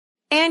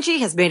Angie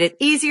has made it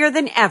easier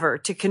than ever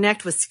to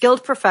connect with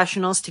skilled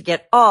professionals to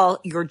get all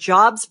your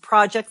jobs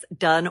projects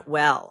done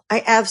well.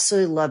 I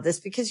absolutely love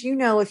this because,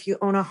 if you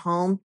own a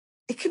home,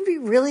 it can be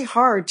really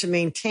hard to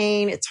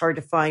maintain. It's hard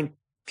to find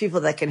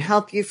people that can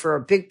help you for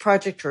a big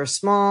project or a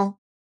small.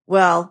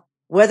 Well,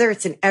 whether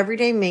it's in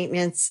everyday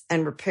maintenance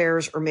and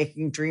repairs or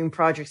making dream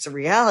projects a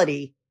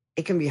reality,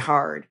 it can be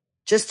hard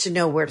just to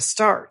know where to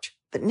start.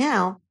 But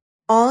now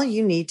all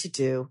you need to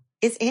do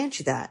is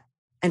Angie that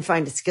and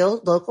find a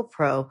skilled local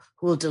pro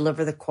who will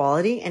deliver the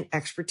quality and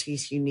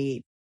expertise you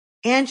need.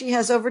 Angie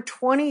has over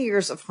 20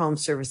 years of home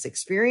service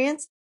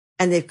experience,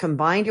 and they've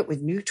combined it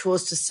with new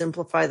tools to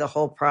simplify the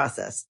whole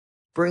process.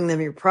 Bring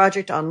them your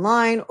project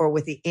online or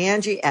with the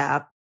Angie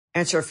app,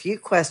 answer a few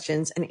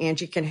questions, and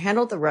Angie can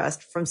handle the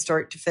rest from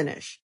start to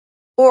finish.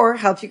 Or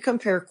help you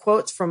compare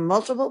quotes from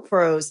multiple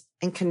pros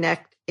and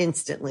connect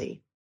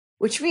instantly,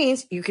 which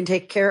means you can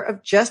take care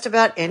of just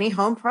about any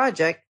home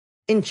project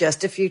in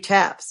just a few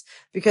taps.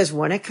 Because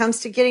when it comes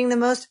to getting the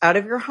most out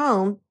of your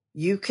home,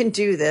 you can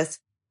do this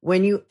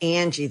when you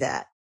Angie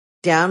that.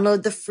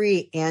 Download the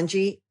free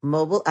Angie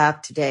mobile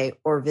app today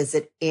or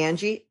visit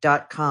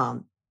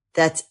Angie.com.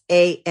 That's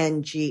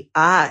ANGI.com.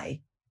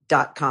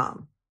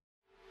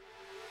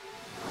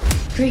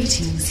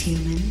 Greetings,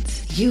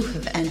 humans. You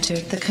have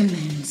entered the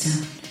Command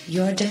Zone,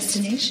 your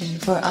destination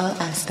for all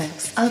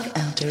aspects of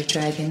Elder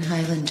Dragon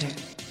Highlander.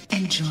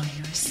 Enjoy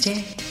your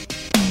stay.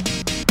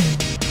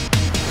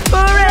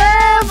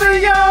 Forever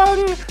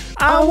young,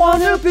 I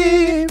wanna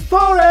be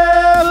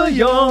forever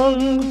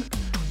young.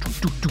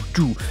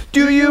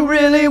 Do you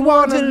really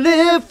want to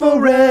live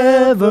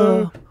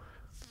forever?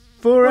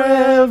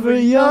 Forever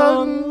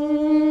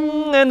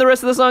young. And the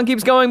rest of the song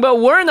keeps going,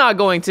 but we're not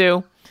going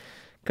to,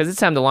 because it's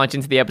time to launch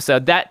into the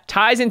episode. That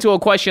ties into a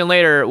question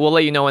later. We'll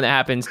let you know when that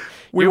happens.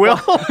 We will?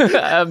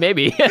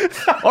 Maybe.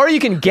 Or you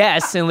can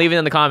guess and leave it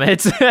in the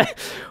comments.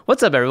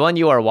 What's up, everyone?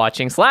 You are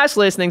watching /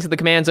 listening to the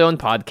Command Zone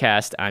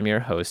podcast. I'm your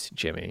host,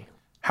 Jimmy.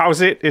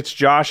 How's it? It's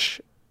Josh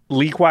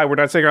Lee Kwai. We're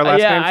not saying our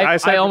last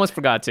names. I almost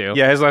forgot to.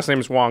 Yeah, his last name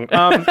is Wong.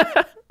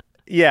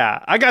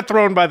 Yeah, I got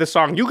thrown by the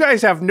song. You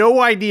guys have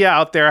no idea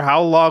out there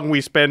how long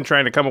we spend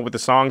trying to come up with a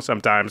song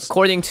sometimes.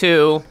 According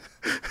to...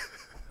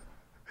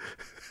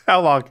 How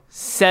long?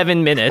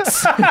 7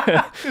 minutes.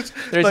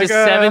 There's like, just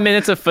 7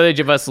 minutes of footage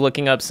of us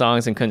looking up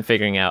songs and couldn't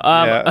figuring out.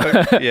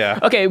 Yeah.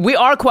 Okay, we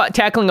are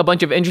tackling a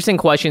bunch of interesting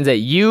questions that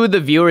you, the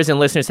viewers and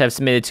listeners, have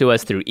submitted to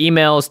us through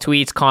emails,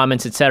 tweets,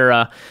 comments,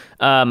 etc.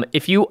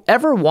 If you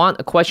ever want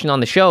a question on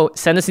the show,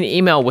 send us an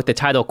email with the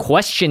title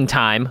Question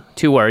Time,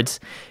 2 words,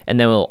 and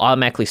then we'll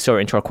automatically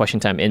sort into our Question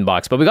Time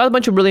inbox. But we got a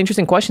bunch of really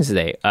interesting questions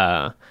today.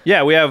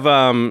 Yeah, we have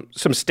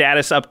some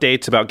status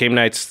updates about Game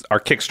Nights, our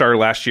Kickstarter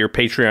last year,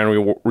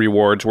 Patreon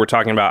rewards. We're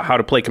talking about how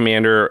to play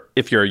Commander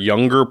if you're a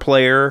younger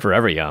player.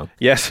 Forever young.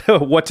 Yes,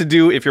 what to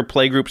do if your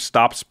playgroup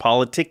stops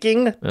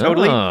politicking.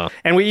 Totally. Oh.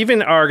 And we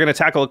even are going to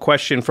tackle a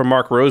question from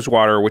Mark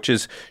Rosewater, which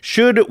is,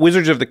 should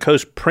Wizards of the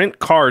Coast print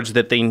cards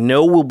that they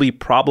know will be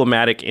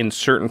problematic in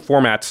certain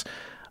formats,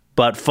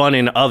 but fun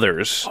in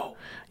others? Oh.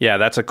 Yeah,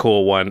 that's a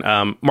cool one.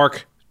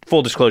 Mark,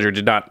 full disclosure,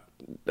 did not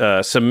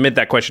submit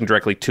that question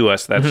directly to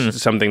us.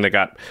 That's something that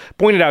got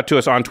pointed out to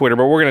us on Twitter,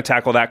 but we're going to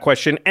tackle that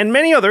question and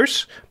many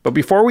others. But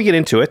before we get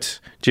into it,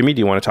 Jimmy, do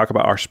you want to talk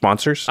about our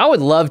sponsors? I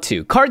would love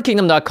to.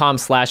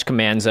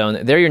 CardKingdom.com/Command Zone.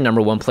 They're your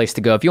number one place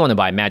to go if you want to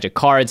buy Magic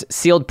cards,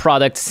 sealed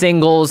products,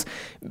 singles,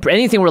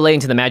 anything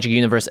relating to the Magic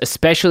universe,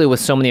 especially with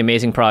so many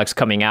amazing products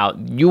coming out.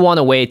 You want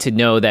a way to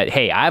know that,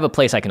 hey, I have a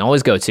place I can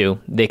always go to.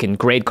 They can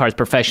grade cards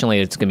professionally.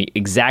 It's going to be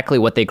exactly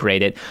what they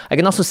graded. I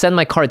can also send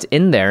my cards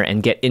in there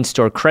and get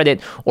in-store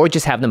credit or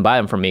just have them buy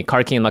them from me.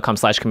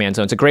 CardKingdom.com/Command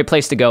Zone. It's a great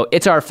place to go.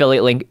 It's our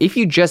affiliate link. If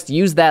you just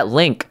use that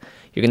link,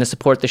 you're going to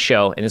support the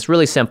show, and it's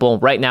really simple.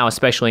 Right now,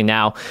 especially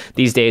now,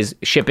 these days,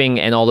 shipping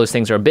and all those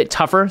things are a bit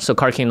tougher, so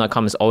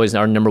CardKingdom.com is always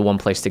our number one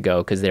place to go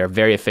because they're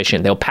very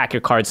efficient. They'll pack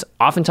your cards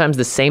oftentimes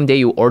the same day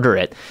you order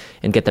it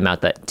and get them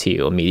out to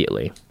you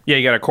immediately. Yeah,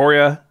 you got a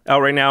Korea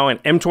out right now,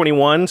 and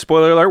M21,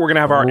 spoiler alert, we're going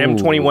to have our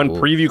M21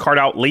 preview card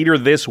out later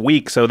this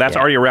week, so that's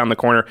already around the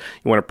corner.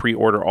 You want to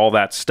pre-order all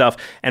that stuff.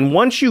 And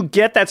once you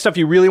get that stuff,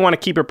 you really want to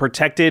keep it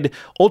protected.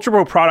 Ultra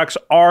Pro products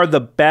are the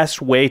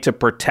best way to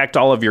protect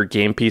all of your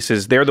game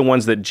pieces. They're the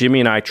ones that Jimmy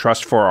and I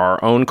trust for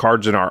our own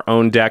cards and our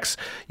own decks.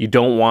 You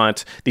don't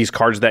want these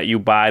cards that you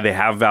buy, they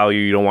have value.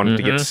 You don't want them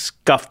to get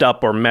scuffed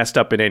up or messed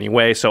up in any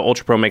way. So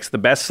Ultra Pro makes the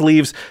best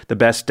sleeves, the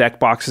best deck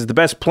boxes, the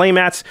best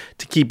playmats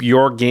to keep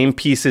your game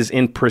pieces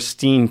in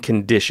pristine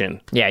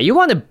condition. Yeah, you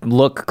want to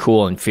look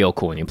cool and feel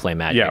cool when you play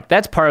Magic. Yeah.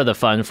 That's part of the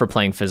fun for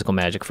playing physical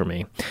Magic for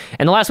me.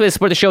 And the last way to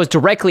support the show is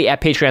directly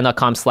at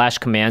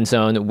patreon.com/Command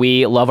Zone.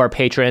 We love our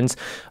patrons.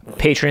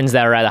 Patrons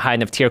that are at a high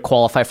enough tier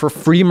qualify for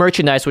free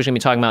merchandise, which we're going to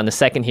be talking about in a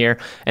second here.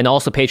 And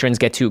also patrons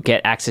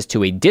get access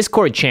to a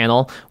Discord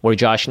channel where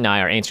Josh and I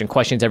are answering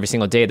questions every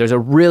single day. There's a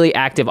really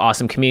active,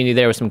 awesome community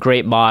there with some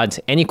great mods.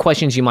 Any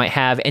questions you might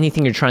have,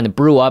 anything you're trying to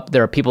brew up,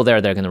 there are people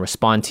there that are going to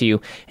respond to you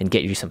and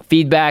get you some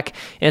feedback.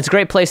 And it's a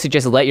great place to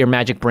just let your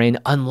Magic brain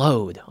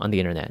unload on the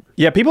internet.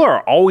 Yeah, people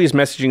are always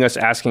messaging us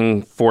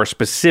asking for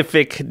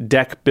specific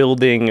deck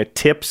building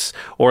tips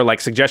or like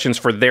suggestions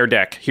for their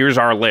deck. Here's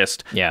our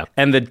list. Yeah.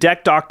 And the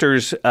Deck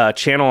Doctors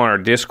channel on our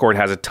Discord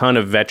has a ton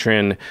of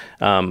veteran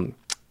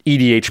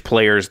EDH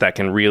players that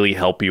can really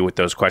help you with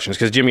those questions,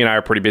 because Jimmy and I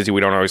are pretty busy. We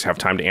don't always have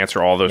time to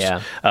answer all those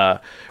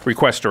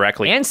requests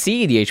directly. And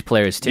CEDH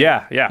players too.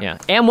 Yeah.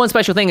 And one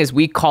special thing is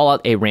we call out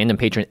a random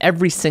patron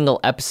every single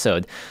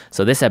episode.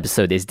 So this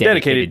episode is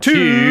dedicated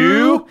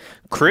to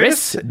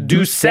Chris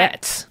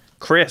Doucette.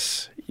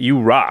 Chris, you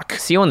rock.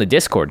 See you on the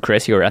Discord,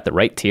 Chris. You're at the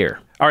right tier.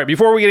 All right,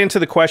 before we get into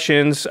the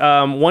questions,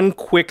 one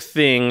quick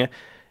thing.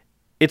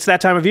 It's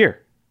that time of year.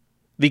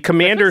 The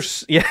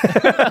Commanders,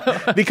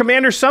 the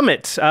Commander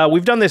Summit.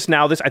 We've done this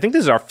now. I think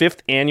this is our 5th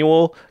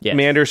annual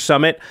Commander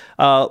Summit.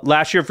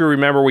 Last year, if you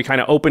remember, we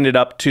kind of opened it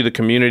up to the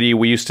community.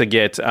 We used to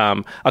get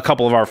a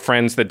couple of our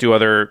friends that do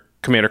other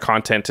Commander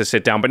content to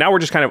sit down, but now we're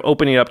just kind of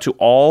opening it up to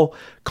all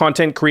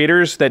content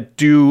creators that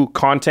do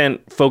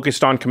content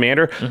focused on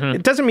Commander.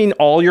 It doesn't mean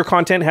all your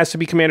content has to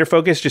be Commander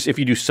focused. Just if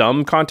you do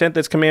some content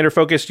that's Commander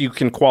focused, you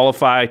can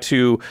qualify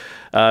to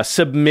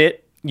submit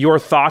your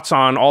thoughts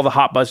on all the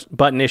hot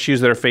button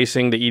issues that are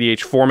facing the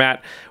EDH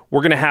format.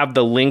 We're going to have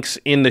the links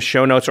in the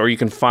show notes, or you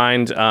can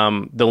find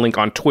the link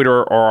on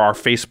Twitter or our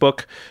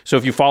Facebook. So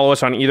if you follow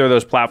us on either of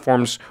those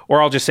platforms,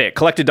 or I'll just say it,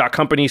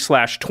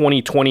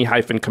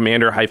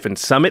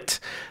 collected.company/2020-commander-summit.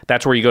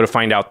 That's where you go to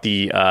find out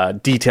the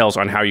details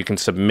on how you can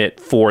submit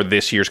for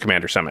this year's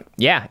Commander Summit.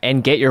 Yeah,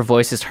 and get your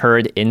voices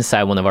heard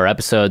inside one of our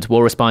episodes.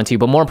 We'll respond to you,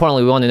 but more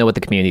importantly, we want to know what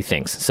the community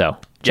thinks. So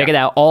check it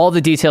out. All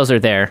the details are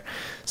there.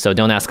 So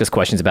don't ask us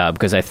questions about it,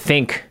 because I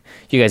think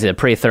you guys did a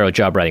pretty thorough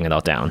job writing it all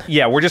down.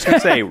 Yeah, we're just going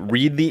to say,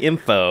 read the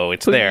info.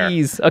 It's there.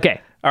 Please.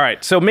 Okay. All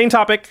right. So main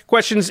topic,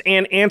 questions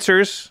and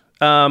answers.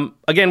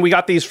 Again, we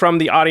got these from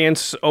the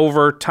audience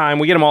over time.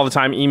 We get them all the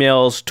time.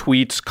 Emails,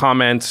 tweets,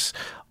 comments.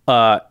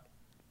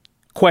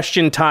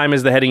 Question time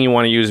is the heading you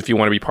want to use if you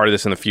want to be part of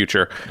this in the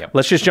future. Yep.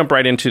 Let's just jump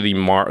right into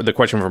the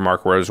question from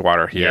Mark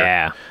Rosewater here.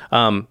 Yeah.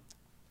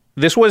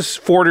 This was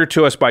forwarded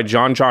to us by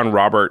John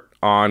Robert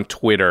on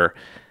Twitter.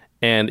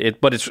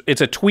 But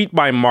it's a tweet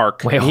by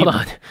Mark. Wait, hold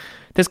on.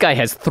 This guy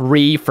has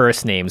 3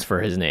 first names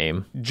for his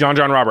name. John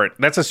Robert.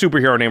 That's a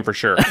superhero name for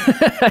sure.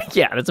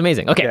 Yeah, that's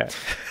amazing. Okay.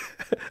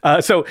 Yeah.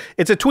 So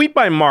it's a tweet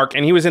by Mark,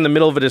 and he was in the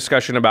middle of a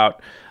discussion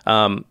about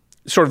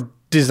sort of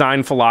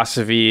design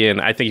philosophy, and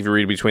I think if you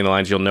read between the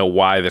lines, you'll know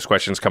why this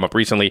question's come up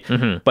recently.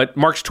 But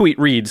Mark's tweet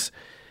reads,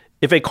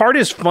 if a card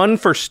is fun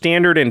for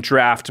Standard and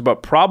Draft,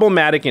 but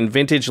problematic in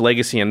Vintage,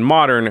 Legacy, and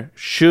Modern,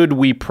 should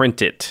we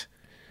print it?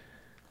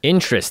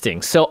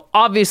 Interesting. So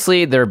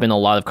obviously there have been a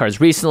lot of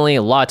cards recently,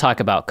 a lot of talk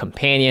about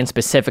Companion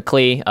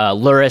specifically.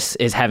 Luris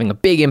is having a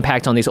big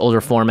impact on these older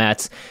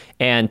formats,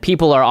 and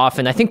people are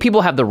often, I think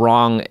people have the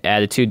wrong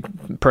attitude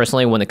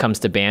personally when it comes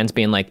to bans,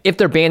 being like, if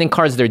they're banning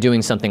cards, they're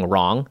doing something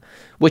wrong,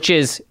 which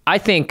is, I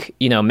think,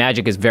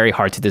 Magic is very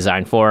hard to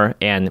design for,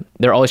 and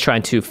they're always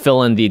trying to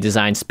fill in the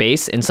design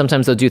space, and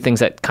sometimes they'll do things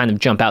that kind of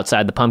jump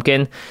outside the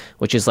pumpkin,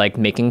 which is like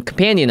making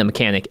Companion a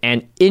mechanic.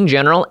 And in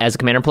general, as a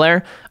Commander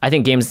player, I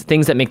think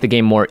things that make the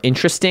game more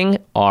interesting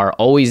are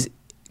always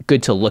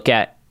good to look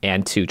at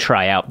and to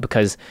try out,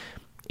 because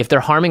if they're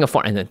harming a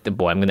format, and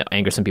boy, I'm going to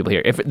anger some people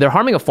here. If they're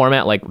harming a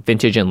format like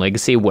Vintage and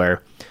Legacy,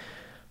 where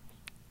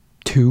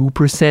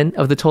 2%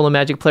 of the total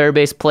Magic player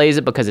base plays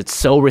it because it's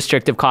so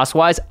restrictive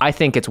cost-wise, I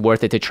think it's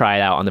worth it to try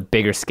it out on the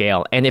bigger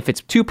scale. And if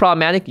it's too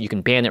problematic, you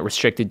can ban it,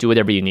 restrict it, do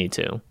whatever you need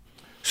to.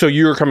 So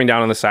you're coming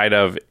down on the side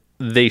of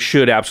they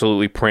should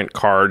absolutely print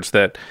cards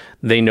that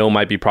they know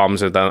might be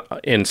problems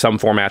in some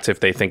formats if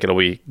they think it'll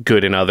be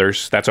good in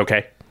others. That's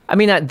okay? I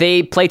mean,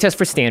 they playtest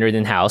for Standard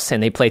in-house,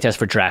 and they playtest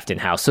for Draft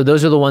in-house. So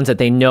those are the ones that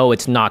they know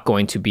it's not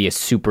going to be a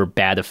super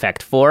bad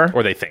effect for.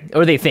 Or they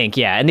think.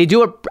 Yeah. And they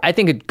do, I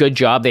think, a good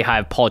job. They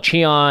have Paul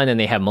Cheon, and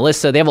they have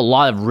Melissa. They have a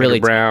lot of really...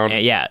 Brown.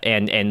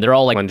 And they're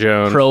all like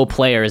pro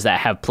players that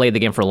have played the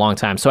game for a long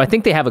time. So I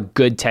think they have a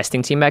good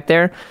testing team back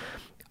there.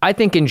 I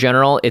think in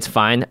general, it's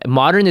fine.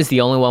 Modern is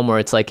the only one where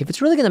it's like, if it's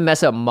really going to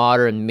mess up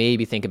Modern,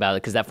 maybe think about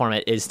it, because that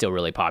format is still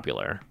really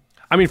popular.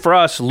 I mean, for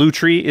us,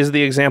 Lutri is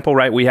the example,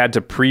 right? We had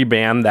to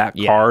pre-ban that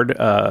card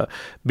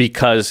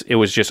because it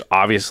was just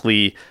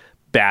obviously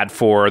bad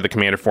for the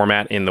Commander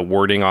format in the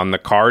wording on the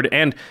card.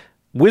 And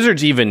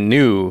Wizards even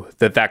knew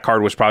that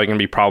card was probably going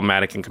to be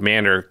problematic in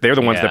Commander. They're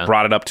the ones that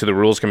brought it up to the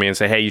rules committee and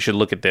say, hey, you should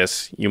look at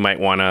this. You might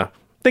want to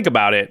think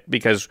about it,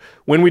 because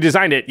when we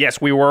designed it,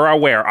 yes, we were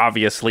aware,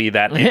 obviously,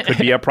 that it could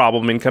be a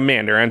problem in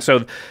Commander. And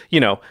so,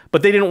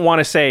 but they didn't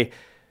want to say...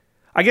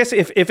 I guess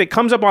if it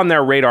comes up on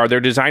their radar,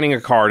 they're designing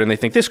a card and they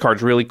think this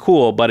card's really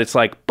cool, but it's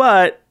like,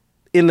 but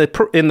in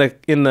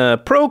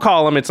the pro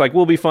column, it's like,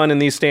 will be fun in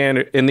these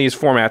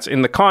formats.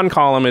 In the con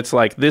column, it's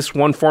like this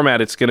one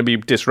format, it's going to be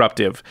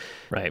disruptive.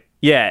 Right.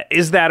 Yeah.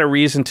 Is that a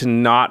reason to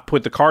not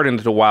put the card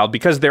into the wild?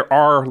 Because there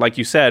are, like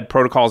you said,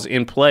 protocols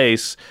in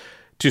place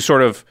to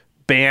sort of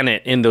ban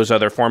it in those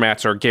other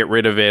formats or get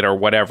rid of it or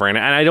whatever. And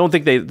I don't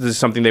think this is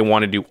something they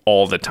want to do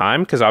all the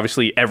time, because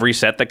obviously every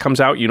set that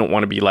comes out, you don't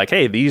want to be like,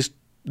 hey, these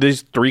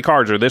these 3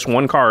 cards or this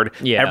 1 card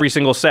every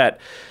single set.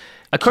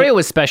 Ikoria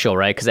was special,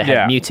 right? Because it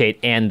had mutate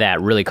and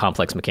that really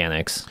complex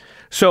mechanics.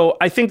 So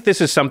I think this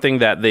is something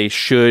that they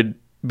should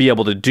be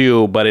able to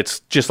do, but it's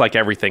just like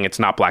everything. It's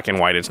not black and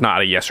white. It's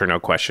not a yes or no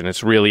question.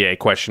 It's really a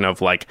question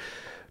of like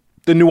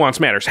the nuance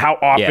matters. How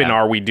often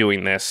are we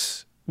doing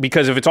this?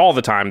 Because if it's all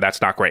the time,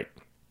 that's not great.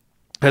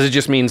 Because it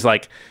just means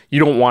like you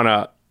don't want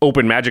to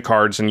open Magic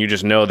cards and you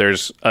just know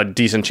there's a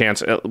decent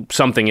chance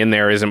something in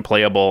there isn't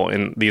playable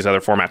in these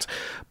other formats.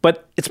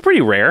 But it's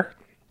pretty rare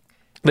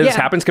that this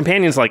happens.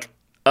 Companions, like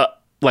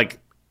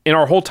in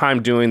our whole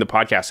time doing the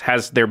podcast,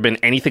 has there been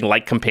anything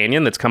like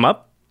Companion that's come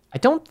up? I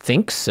don't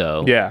think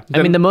so. Yeah.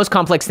 I mean, the most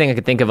complex thing I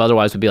could think of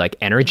otherwise would be like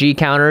energy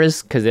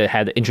counters, because it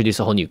had introduced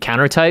a whole new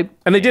counter type.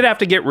 And they did have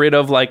to get rid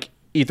of like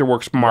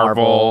Aetherworks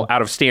Marvel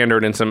out of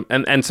standard and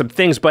some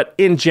things, but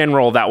in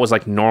general that was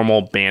like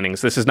normal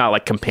bannings. This is not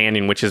like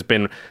Companion, which has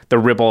been the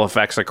ripple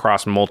effects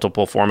across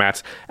multiple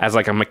formats. As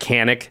like a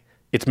mechanic,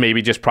 it's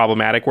maybe just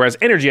problematic, whereas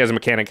Energy as a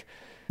mechanic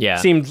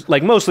seemed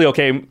like mostly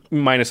okay,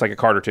 minus like a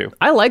card or 2.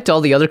 I liked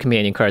all the other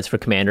Companion cards for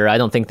Commander. I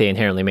don't think they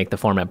inherently make the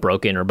format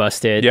broken or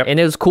busted. And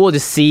it was cool to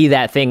see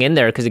that thing in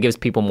there because it gives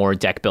people more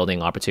deck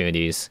building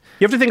opportunities.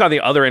 You have to think on the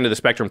other end of the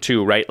spectrum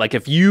too, right? Like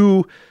if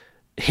you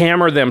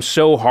hammer them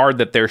so hard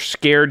that they're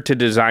scared to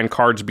design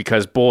cards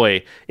because,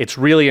 boy, it's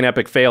really an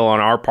epic fail on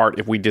our part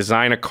if we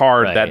design a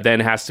card that then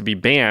has to be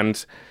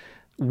banned.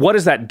 What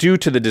does that do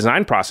to the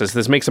design process?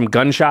 This makes them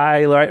gun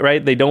shy,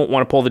 right? They don't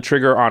want to pull the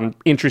trigger on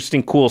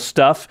interesting, cool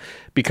stuff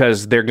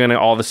because they're going to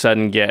all of a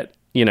sudden get,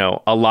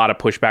 a lot of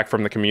pushback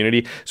from the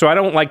community. So I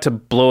don't like to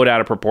blow it out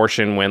of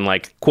proportion when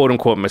like quote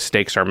unquote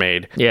mistakes are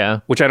made. Yeah.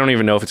 Which I don't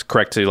even know if it's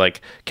correct to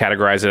like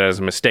categorize it as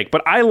a mistake.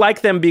 But I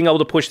like them being able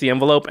to push the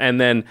envelope and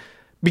then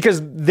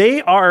because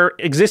they are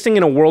existing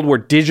in a world where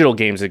digital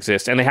games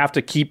exist and they have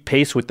to keep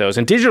pace with those.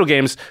 And digital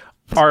games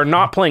are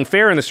not playing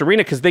fair in this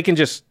arena because they can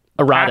just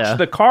patch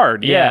the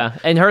card. Yeah.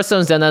 And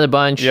Hearthstone's done that a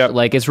bunch.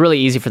 Like it's really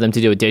easy for them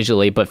to do it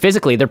digitally, but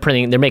physically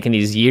they're making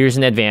these years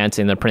in advance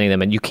and they're printing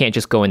them and you can't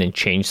just go in and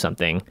change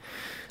something.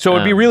 So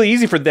it'd be really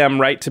easy for them,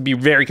 right, to be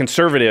very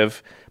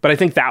conservative, but I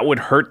think that would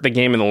hurt the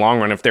game in the long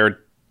run if their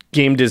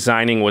game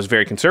designing was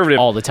very conservative.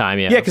 All the time,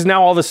 Yeah, because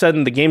now all of a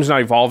sudden the game's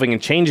not evolving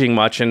and changing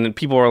much and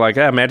people are like,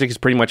 Magic is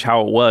pretty much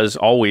how it was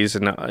always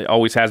and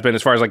always has been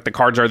as far as like the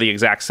cards are the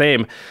exact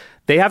same.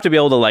 They have to be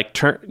able to like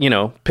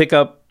pick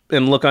up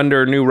and look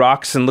under new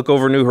rocks and look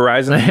over new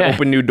horizons and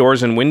open new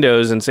doors and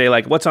windows and say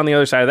like, what's on the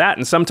other side of that?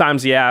 And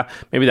sometimes,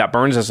 maybe that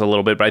burns us a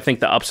little bit, but I think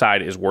the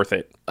upside is worth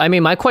it. I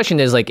mean, my question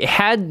is like,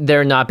 had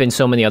there not been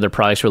so many other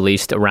products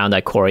released around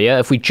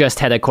Ikoria, if we just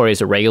had Ikoria as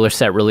a regular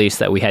set release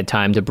that we had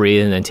time to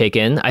breathe and then take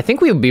in, I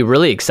think we would be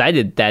really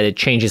excited that it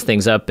changes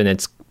things up and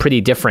it's pretty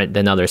different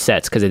than other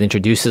sets because it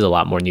introduces a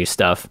lot more new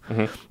stuff.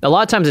 Mm-hmm. A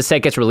lot of times a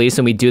set gets released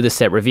and we do the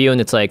set review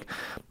and it's like,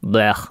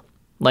 blech.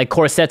 Like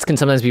core sets can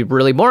sometimes be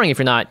really boring if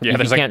you're not. Yeah,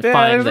 if you can't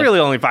find. There's really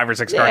only 5 or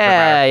 6 cards.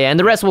 Yeah, and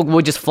the rest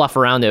we'll just fluff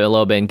around it a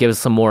little bit and give us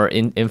some more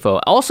info.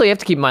 Also, you have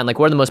to keep in mind like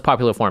what are the most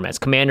popular formats?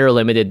 Commander,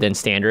 Limited, then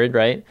Standard,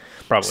 right?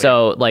 Probably.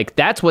 So like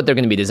that's what they're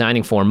going to be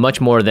designing for,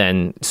 much more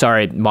than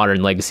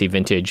Modern, Legacy,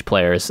 Vintage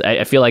players.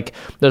 I feel like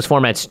those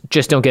formats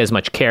just don't get as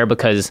much care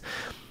because.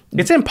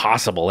 It's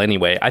impossible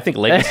anyway. I think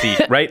Legacy,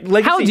 right?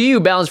 Legacy, how do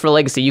you balance for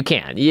Legacy? You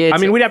can't. I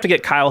mean, we'd have to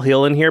get Kyle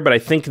Hill in here, but I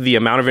think the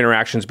amount of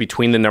interactions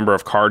between the number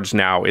of cards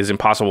now is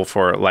impossible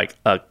for like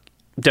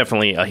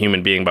definitely a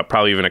human being, but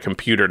probably even a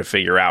computer to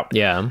figure out.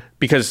 Yeah.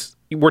 Because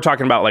we're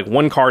talking about like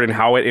one card and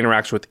how it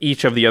interacts with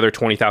each of the other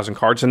 20,000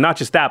 cards. And not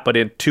just that, but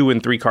in 2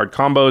 and 3 card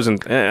combos.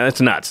 And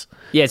it's nuts.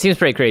 Yeah, it seems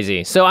pretty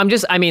crazy. So I'm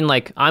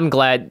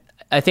glad.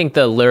 I think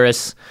the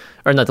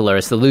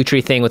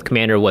Lutri thing with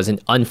Commander was an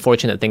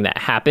unfortunate thing that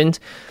happened.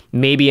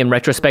 Maybe in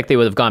retrospect, they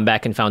would have gone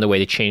back and found a way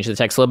to change the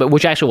text a little bit,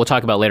 which actually we'll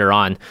talk about later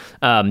on.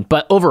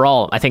 But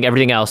overall, I think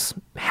everything else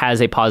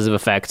has a positive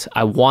effect.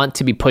 I want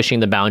to be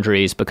pushing the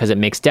boundaries because it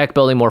makes deck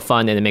building more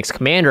fun and it makes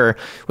Commander,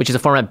 which is a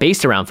format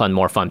based around fun,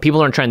 more fun. People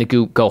aren't trying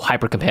to go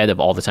hyper competitive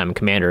all the time in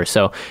Commander.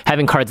 So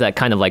having cards that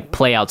kind of like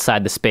play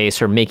outside the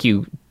space or make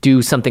you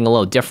do something a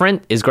little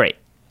different is great.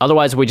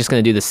 Otherwise, we're just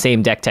going to do the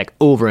same deck tech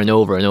over and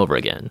over and over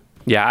again.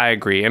 Yeah, I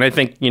agree. And I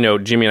think,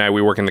 Jimmy and I,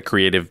 we work in the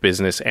creative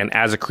business. And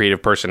as a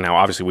creative person now,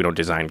 obviously we don't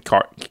design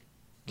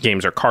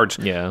games or cards.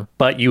 Yeah.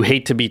 But you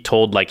hate to be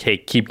told like, hey,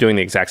 keep doing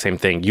the exact same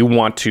thing. You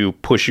want to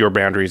push your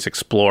boundaries,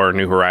 explore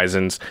new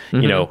horizons,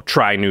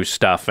 try new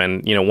stuff.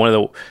 And, one of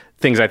the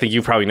things I think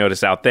you've probably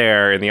noticed out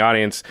there in the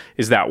audience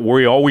is that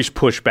we always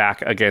push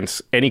back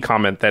against any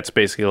comment that's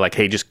basically like,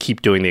 hey, just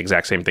keep doing the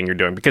exact same thing you're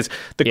doing. Because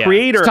the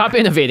creator... Stop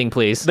innovating,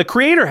 please. The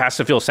creator has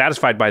to feel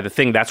satisfied by the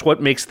thing. That's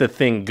what makes the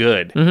thing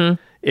good.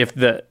 Mm-hmm. If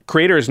the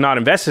creator is not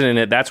invested in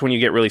it, that's when you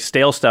get really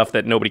stale stuff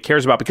that nobody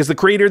cares about because the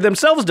creator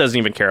themselves doesn't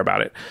even care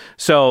about it.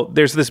 So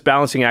there's this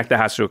balancing act that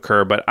has to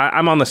occur. But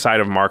I'm on the side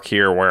of Mark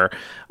here where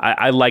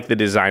I like the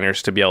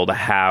designers to be able to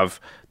have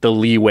the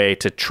leeway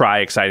to try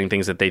exciting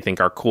things that they think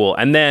are cool.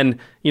 And then,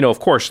 of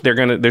course, there's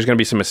going to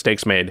be some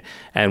mistakes made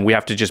and we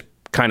have to just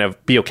kind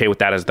of be okay with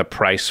that as the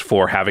price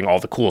for having all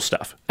the cool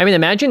stuff. I mean,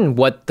 imagine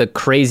what the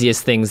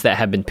craziest things that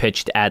have been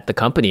pitched at the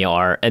company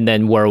are, and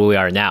then where we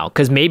are now.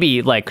 Because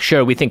maybe, like,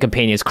 sure, we think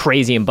Companion is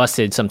crazy and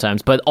busted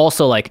sometimes, but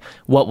also, like,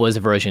 what was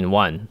version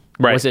 1?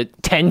 Right. Was it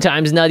 10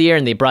 times nuttier?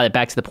 And they brought it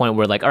back to the point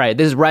where, like, all right,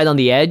 this is right on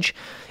the edge,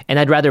 and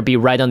I'd rather be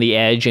right on the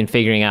edge and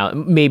figuring out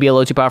maybe a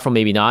little too powerful,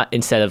 maybe not,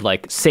 instead of,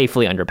 like,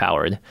 safely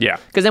underpowered. Yeah.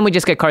 Because then we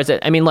just get cards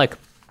that, I mean, like,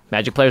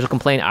 Magic players will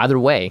complain either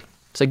way.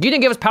 It's like, you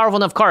didn't give us powerful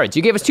enough cards.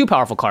 You gave us too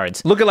powerful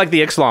cards. Look at like the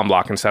Ixalan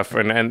block and stuff,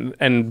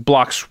 and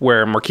blocks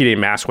where Marquise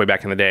Mass way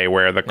back in the day,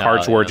 where the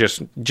cards were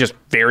just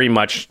very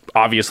much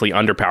obviously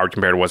underpowered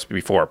compared to what's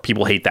before.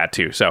 People hate that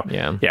too. So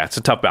yeah, it's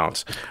a tough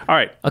balance. All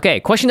right. Okay,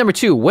 question number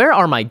 2. Where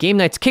are my Game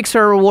Nights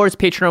Kickstarter rewards,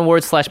 Patreon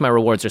rewards, / my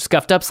rewards are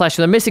scuffed up, /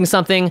 they're missing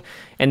something?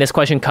 And this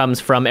question comes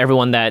from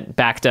everyone that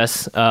backed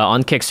us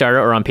on Kickstarter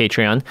or on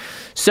Patreon.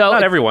 So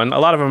not everyone. A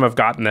lot of them have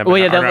gotten them. Well,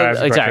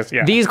 yeah, exactly.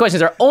 Yeah. These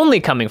questions are only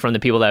coming from the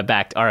people that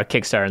backed our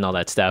Kickstarter and all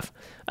that stuff.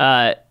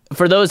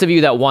 For those of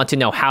you that want to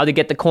know how to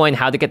get the coin,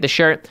 how to get the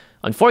shirt,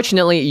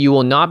 unfortunately, you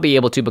will not be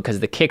able to because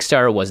the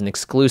Kickstarter was an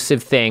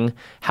exclusive thing.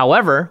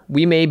 However,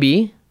 we may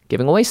be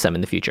giving away some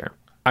in the future.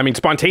 I mean,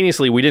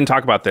 spontaneously, we didn't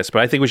talk about this,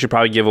 but I think we should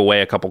probably give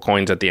away a couple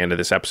coins at the end of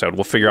this episode.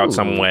 We'll figure out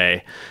some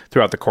way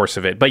throughout the course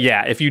of it. But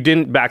yeah, if you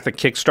didn't back the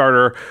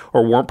Kickstarter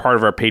or weren't part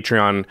of our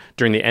Patreon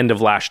during the end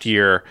of last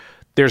year,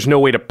 there's no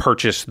way to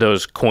purchase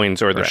those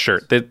coins or the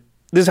shirt.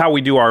 This is how we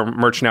do our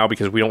merch now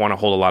because we don't want to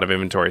hold a lot of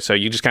inventory. So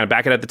you just kind of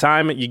back it at the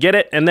time, you get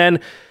it, and then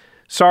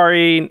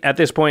sorry, at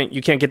this point,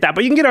 you can't get that,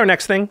 but you can get our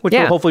next thing, which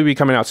will hopefully be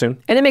coming out soon.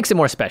 And it makes it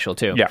more special,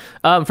 too. Yeah.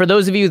 For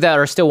those of you that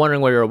are still wondering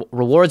where your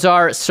rewards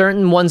are,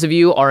 certain ones of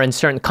you are in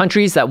certain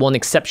countries that won't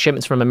accept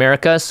shipments from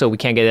America, so we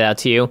can't get it out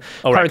to you.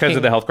 Oh, right, because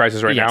of the health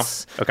crisis now?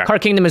 Okay. Card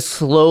Kingdom is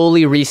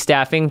slowly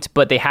restaffing,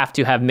 but they have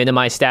to have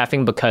minimized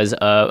staffing because,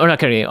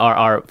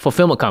 our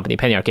fulfillment company,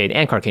 Penny Arcade,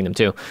 and Card Kingdom,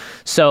 too.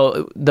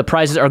 So the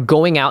prizes are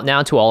going out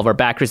now to all of our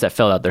backers that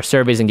filled out their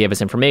surveys and gave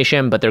us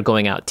information, but they're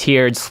going out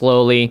tiered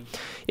slowly.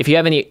 If you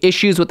have any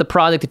issues with the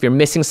product, if you're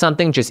missing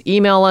something, just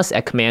email us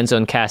at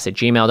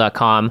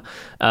commandzonecast@gmail.com.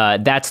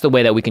 That's the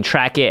way that we can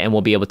track it, and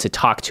we'll be able to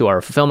talk to our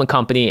fulfillment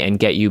company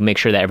and make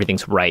sure that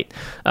everything's right.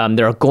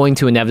 There are going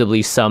to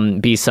inevitably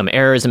be some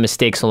errors and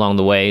mistakes along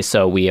the way,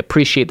 so we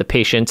appreciate the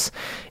patience,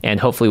 and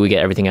hopefully we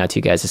get everything out to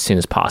you guys as soon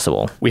as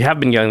possible. We have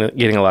been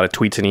getting a lot of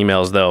tweets and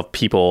emails, though, of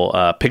people,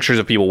 pictures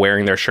of people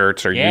wearing their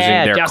shirts or using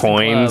their Justin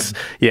coins.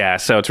 Club. Yeah,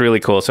 so it's really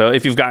cool. So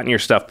if you've gotten your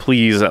stuff,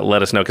 please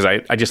let us know,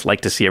 because I just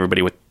like to see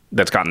everybody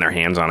that's gotten their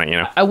hands on it, you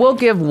know. I will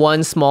give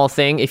one small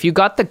thing. If you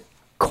got the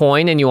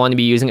coin and you want to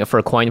be using it for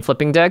a coin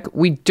flipping deck,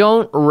 we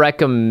don't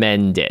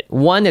recommend it.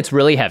 1, it's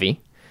really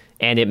heavy,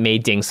 and it may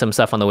ding some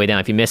stuff on the way down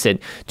if you miss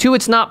it. 2,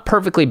 it's not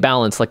perfectly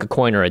balanced like a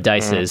coin or a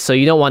dice is, so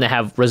you don't want to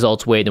have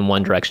results weighed in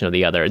one direction or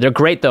the other. They're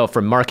great, though,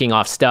 for marking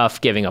off stuff,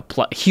 giving a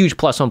huge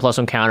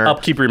 +1/+1 counter.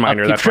 Upkeep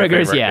reminder. That's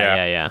triggers. My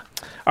favorite. Yeah.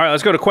 All right,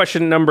 let's go to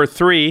question number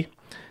 3.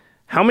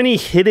 How many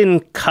hidden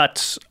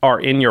cuts are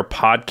in your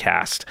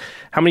podcast?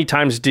 How many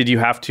times did you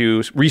have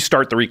to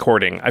restart the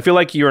recording? I feel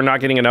like you are not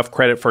getting enough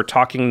credit for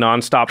talking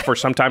nonstop for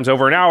sometimes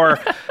over an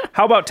hour.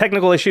 How about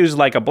technical issues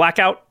like a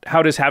blackout?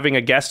 How does having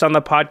a guest on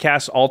the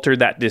podcast alter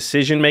that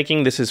decision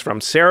making? This is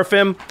from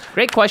Seraphim.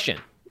 Great question.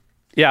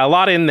 Yeah, a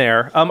lot in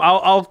there.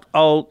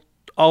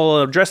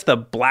 I'll address the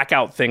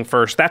blackout thing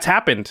first. That's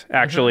happened,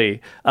 actually.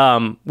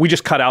 We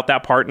just cut out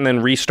that part and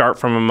then restart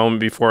from a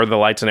moment before the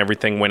lights and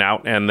everything went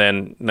out, and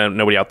then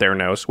nobody out there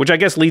knows, which I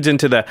guess leads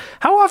into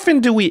how often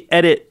do we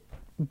edit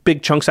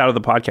big chunks out of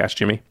the podcast,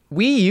 Jimmy?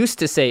 We used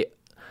to say,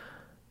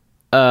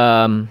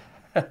 yeah,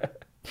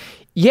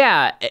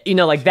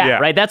 like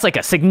that, right? That's like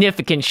a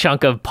significant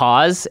chunk of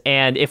pause,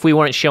 and if we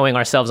weren't showing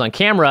ourselves on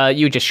camera,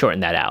 you just shorten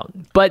that out.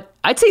 But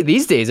I'd say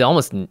these days it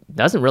almost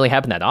doesn't really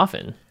happen that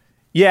often.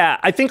 Yeah,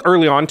 I think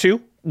early on, too,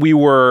 we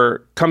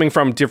were coming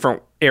from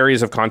different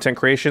areas of content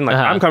creation. Like,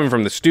 I'm coming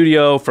from the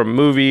studio, from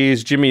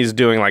movies. Jimmy's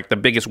doing, like, the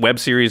biggest web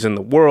series in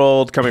the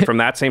world, coming from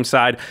that same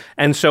side.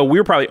 And so we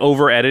were probably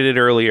over-edited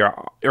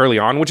early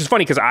on, which is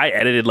funny because I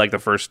edited, like, the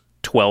first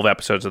 12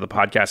 episodes of the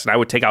podcast, and I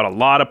would take out a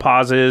lot of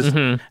pauses,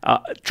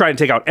 try to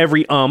take out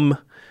every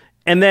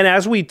And then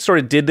as we sort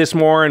of did this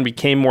more and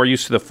became more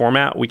used to the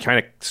format, we kind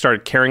of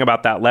started caring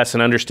about that less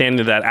and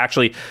understanding that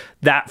actually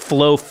that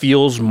flow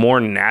feels more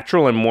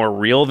natural and more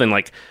real than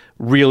like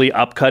really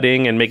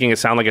upcutting and making it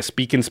sound like a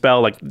speak and spell.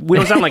 Like, we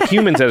don't sound like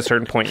humans at a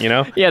certain point, you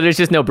know? Yeah, there's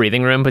just no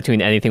breathing room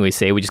between anything we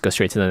say. We just go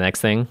straight to the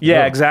next thing.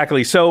 Yeah,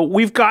 exactly. So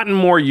we've gotten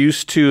more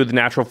used to the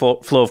natural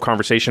flow of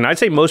conversation. I'd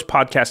say most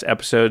podcast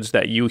episodes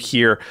that you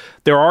hear,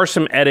 there are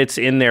some edits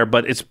in there,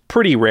 but it's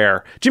pretty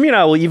rare. Jimmy and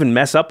I will even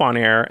mess up on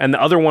air, and the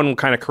other one will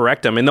kind of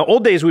correct them. In the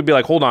old days, we'd be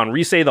like, hold on,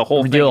 re-say the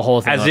whole thing do the whole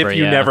thing as over, if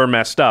you never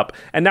messed up.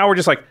 And now we're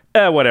just like,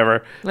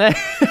 Whatever.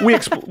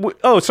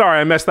 Sorry,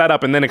 I messed that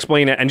up, and then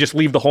explain it and just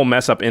leave the whole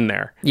mess up in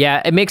there.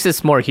 Yeah, it makes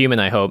us more human,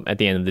 I hope, at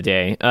the end of the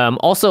day.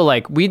 Also,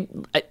 like,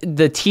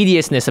 the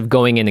tediousness of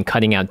going in and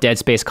cutting out dead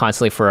space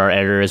constantly for our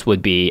editors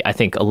would be, I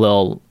think, a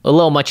little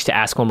much to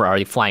ask when we're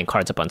already flying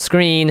cards up on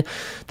screen.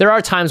 There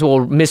are times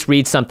we'll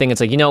misread something.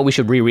 It's like, we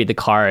should reread the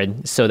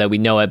card so that we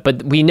know it.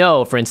 But we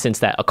know, for instance,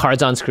 that a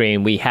card's on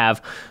screen. We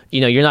have,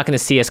 you're not going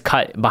to see us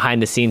cut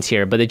behind the scenes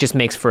here, but it just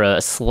makes for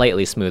a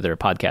slightly smoother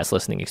podcast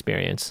listening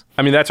experience.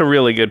 I mean, that's a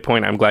really good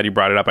point. I'm glad you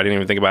brought it up. I didn't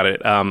even think about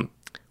it.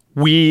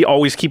 We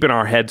always keep in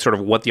our head sort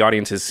of what the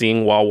audience is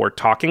seeing while we're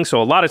talking.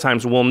 So a lot of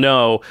times we'll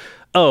know,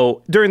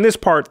 during this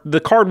part, the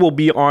card will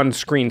be on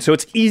screen. So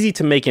it's easy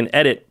to make an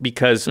edit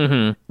because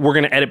we're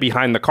going to edit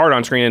behind the card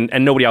on screen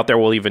and nobody out there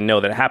will even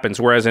know that it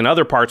happens. Whereas in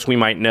other parts, we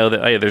might know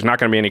that, hey, there's not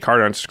going to be any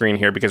card on screen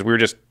here because we were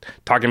just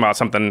talking about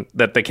something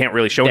that they can't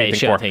really show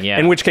anything for.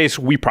 In which case,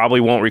 we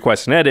probably won't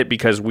request an edit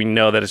because we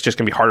know that it's just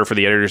going to be harder for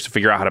the editors to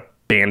figure out how to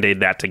Band-Aid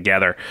that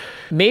together.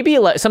 Maybe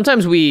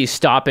sometimes we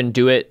stop and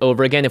do it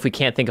over again if we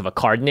can't think of a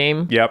card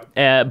name. Yep.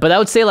 But I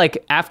would say,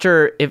 like,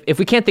 after, if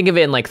we can't think of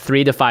it in like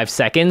 3 to 5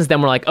 seconds,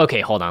 then we're like,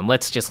 okay, hold on,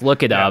 let's just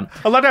look it up.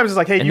 A lot of times it's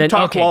like, hey, you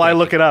talk while I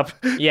look it up.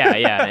 Yeah.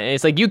 And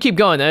it's like, you keep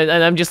going.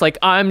 And I'm just like,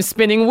 I'm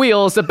spinning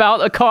wheels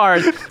about a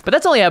card. But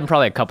that's only happened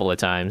probably a couple of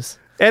times.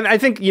 And I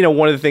think,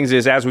 one of the things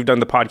is, as we've done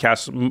the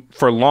podcast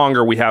for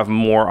longer, we have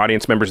more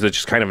audience members that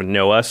just kind of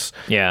know us.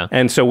 Yeah.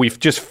 And so we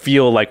just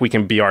feel like we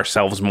can be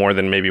ourselves more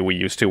than maybe we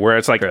used to, where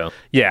it's like,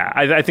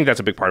 I think that's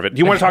a big part of it. Do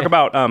you want to talk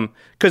about,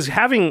 because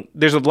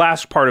there's a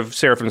last part of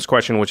Seraphine's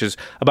question, which is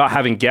about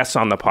having guests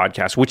on the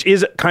podcast, which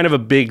is kind of a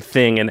big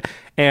thing.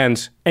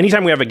 And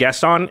anytime we have a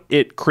guest on,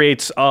 it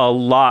creates a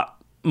lot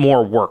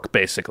more work,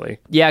 basically.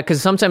 Yeah, because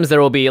sometimes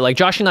there will be, like,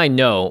 Josh and I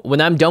know when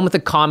I'm done with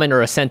a comment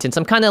or a sentence,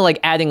 I'm kind of like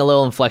adding a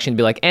little inflection to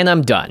be like, and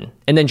I'm done.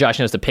 And then Josh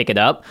knows to pick it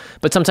up.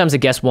 But sometimes the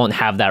guest won't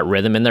have that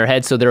rhythm in their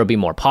head, so there will be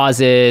more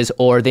pauses,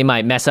 or they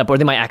might mess up, or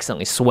they might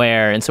accidentally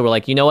swear. And so we're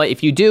like, you know what?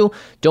 If you do,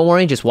 don't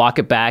worry, just walk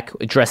it back,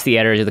 address the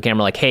editor to the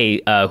camera like,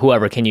 hey,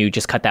 whoever, can you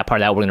just cut that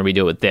part out? We're going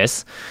to redo it with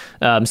this.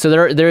 So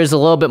there is a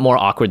little bit more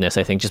awkwardness,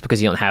 I think, just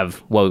because you don't have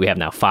what we have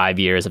now, 5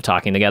 years of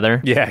talking together.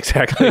 Yeah,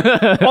 exactly.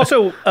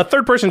 Also, a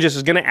third person just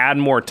is going to add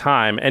more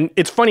time. And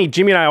it's funny,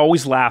 Jimmy and I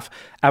always laugh.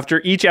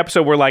 After each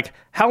episode, we're like,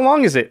 how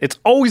long is it? It's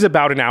always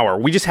about an hour.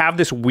 We just have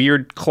this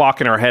weird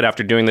clock in our head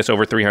after doing this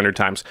over 300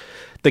 times.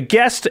 The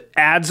guest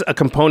adds a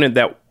component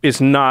that is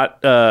not,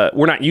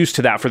 we're not used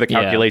to that for the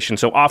calculation.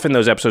 Yeah. So often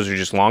those episodes are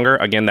just longer.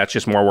 Again, that's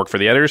just more work for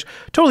the editors.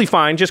 Totally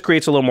fine, just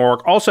creates a little more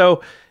work.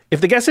 Also, if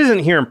the guest isn't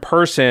here in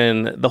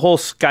person, the whole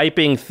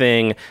Skyping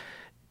thing,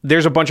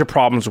 there's a bunch of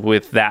problems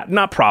with that.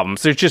 Not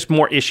problems. There's just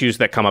more issues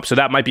that come up. So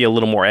that might be a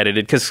little more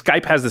edited because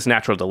Skype has this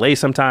natural delay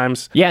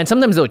sometimes. Yeah, and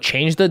sometimes they'll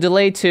change the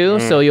delay too.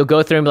 So you'll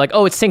go through and be like,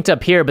 oh, it's synced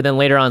up here. But then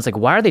later on, it's like,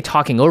 why are they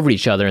talking over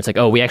each other? And it's like,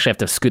 oh, we actually have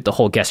to scoot the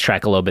whole guest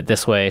track a little bit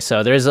this way.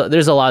 So there's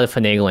a lot of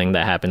finagling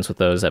that happens with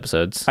those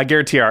episodes. I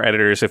guarantee our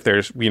editors, if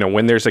there's,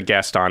 when there's a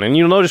guest on, and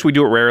you'll notice we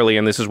do it rarely,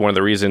 and this is one of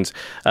the reasons,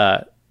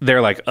 they're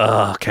like,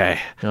 oh, okay.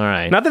 All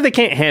right. Not that they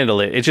can't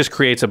handle it. It just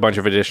creates a bunch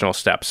of additional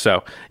steps.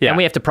 So, yeah. And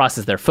we have to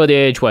process their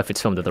footage. What if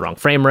it's filmed at the wrong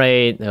frame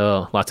rate?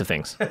 Oh, lots of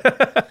things.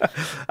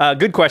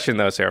 Good question,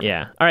 though, Sarah.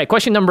 Yeah. All right.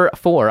 Question number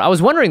 4. I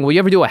was wondering, will you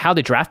ever do a how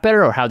to draft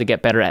better or how to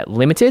get better at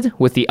limited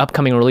with the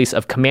upcoming release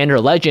of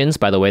Commander Legends?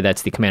 By the way,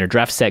 that's the Commander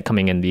draft set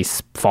coming in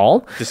this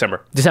fall.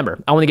 December.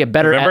 I want to get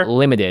better at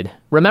limited.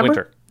 Remember?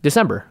 Winter.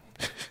 December.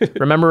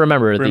 remember.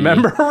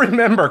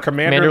 Remember.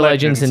 Commander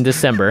Legends in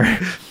December.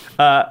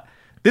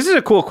 This is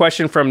a cool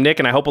question from Nick,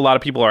 and I hope a lot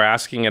of people are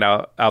asking it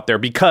out there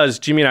because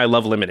Jimmy and I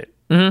love Limited.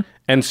 Mm-hmm.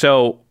 And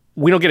so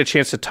we don't get a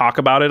chance to talk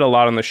about it a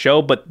lot on the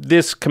show, but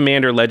this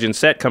Commander Legend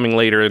set coming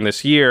later in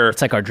this year...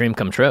 It's like our dream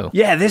come true.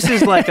 Yeah, this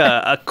is like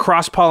a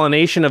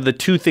cross-pollination of the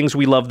two things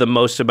we love the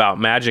most about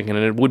Magic, and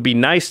it would be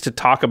nice to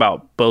talk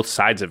about both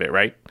sides of it,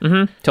 right?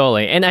 Mm-hmm,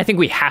 totally. And I think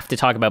we have to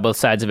talk about both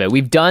sides of it.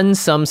 We've done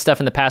some stuff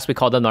in the past. We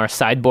called them our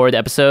sideboard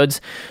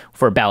episodes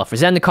for Battle for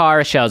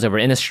Zendikar, Shadows over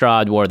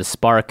Innistrad, War of the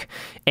Spark,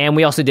 and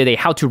we also did a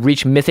How to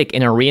Reach Mythic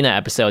in Arena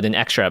episode, an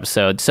extra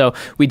episode. So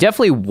we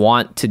definitely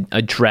want to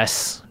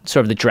address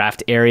sort of the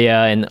draft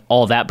area and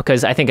all that,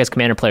 because I think as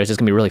Commander players, it's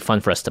going to be really fun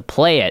for us to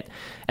play it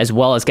as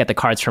well as get the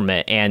cards from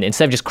it. And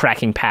instead of just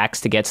cracking packs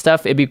to get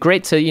stuff, it'd be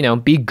great to,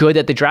 be good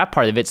at the draft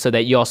part of it so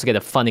that you also get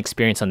a fun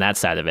experience on that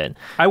side of it.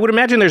 I would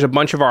imagine there's a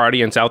bunch of our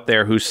audience out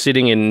there who's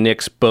sitting in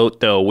Nick's boat,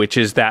 though, which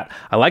is that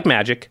I like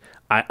Magic.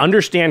 I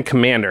understand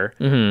Commander.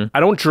 Mm-hmm. I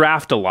don't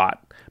draft a lot.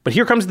 But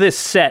here comes this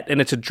set,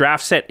 and it's a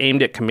draft set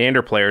aimed at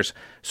Commander players.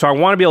 So I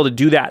want to be able to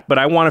do that, but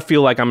I want to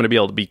feel like I'm going to be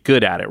able to be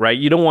good at it, right?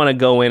 You don't want to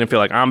go in and feel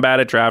like, I'm bad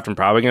at draft, I'm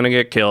probably going to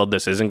get killed,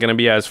 this isn't going to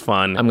be as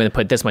fun. I'm going to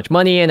put this much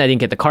money in, I didn't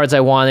get the cards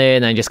I wanted,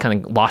 and I just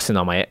kind of lost it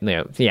on my...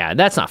 Yeah,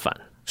 that's not fun.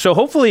 So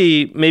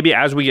hopefully, maybe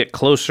as we get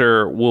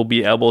closer, we'll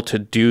be able to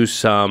do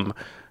some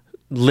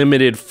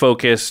limited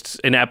focused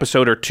an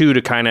episode or two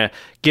to kind of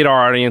get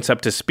our audience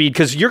up to speed,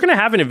 because you're going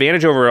to have an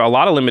advantage over a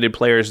lot of limited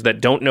players that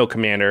don't know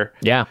Commander.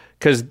 Yeah.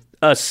 Because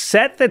a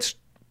set that's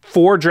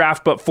for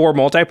draft but for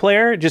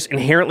multiplayer just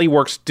inherently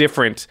works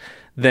different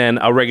than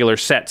a regular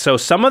set. So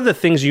some of the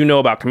things you know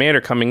about Commander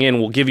coming in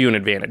will give you an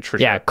advantage for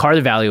Yeah, sure. card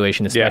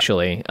evaluation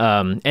especially.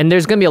 Yeah. And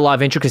there's going to be a lot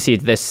of intricacy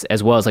to this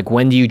as well as like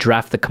when do you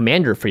draft the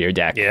Commander for your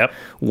deck? Yep.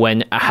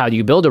 How do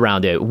you build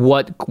around it?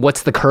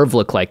 What's the curve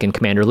look like in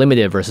Commander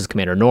Limited versus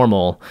Commander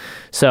Normal?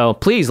 So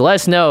please let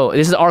us know.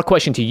 This is our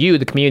question to you,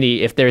 the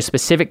community, if there's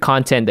specific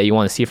content that you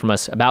want to see from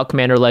us about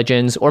Commander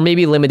Legends or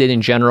maybe Limited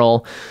in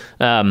general.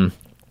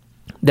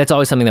 That's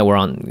always something that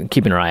we're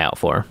keeping our eye out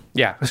for.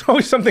 Yeah, it's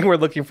always something we're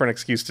looking for an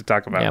excuse to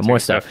talk about. Yeah, more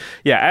stuff. So,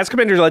 yeah, as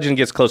Commander Legend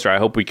gets closer, I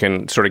hope we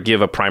can sort of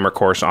give a primer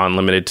course on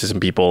Limited to some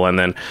people, and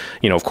then,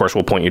 of course,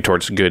 we'll point you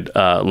towards good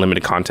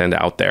Limited content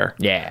out there.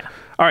 Yeah.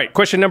 All right,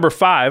 question number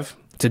 5.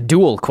 It's a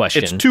dual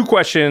question. It's 2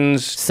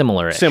 questions.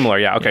 Similar,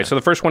 yeah. Okay, so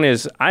the first one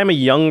is, I am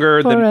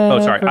younger than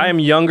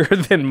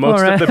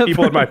most of the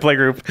people in my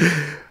playgroup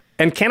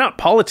and cannot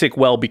politic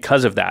well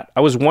because of that.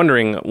 I was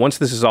wondering, once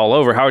this is all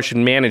over, how I should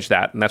manage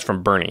that, and that's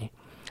from Bernie.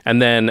 And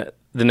then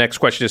the next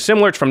question is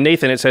similar. It's from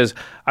Nathan. It says,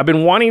 I've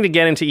been wanting to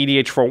get into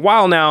EDH for a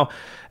while now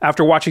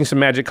after watching some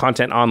Magic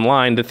content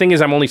online. The thing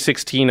is, I'm only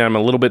 16 and I'm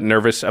a little bit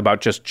nervous about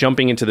just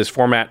jumping into this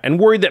format and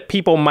worried that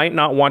people might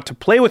not want to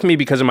play with me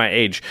because of my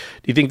age.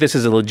 Do you think this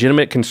is a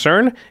legitimate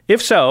concern? If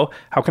so,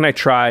 how can I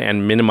try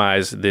and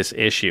minimize this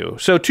issue?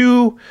 So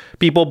 2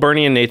 people,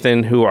 Bernie and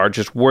Nathan, who are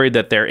just worried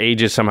that their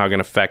age is somehow going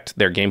to affect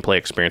their gameplay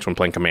experience when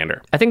playing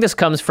Commander. I think this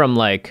comes from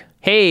like,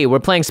 hey, we're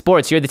playing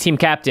sports, you're the team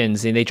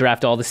captains, and they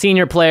draft all the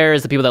senior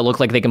players, the people that look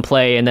like they can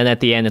play, and then at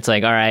the end it's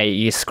like, all right,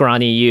 you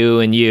scrawny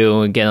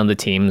you get on the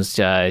teams,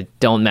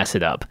 don't mess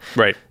it up.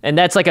 Right. And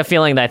that's like a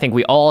feeling that I think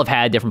we all have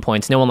had at different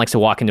points. No one likes to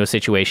walk into a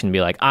situation and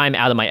be like, I'm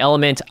out of my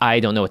element,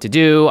 I don't know what to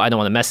do, I don't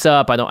want to mess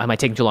up, am I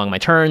taking too long on my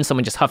turn,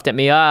 someone just huffed at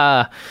me,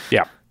 Yeah.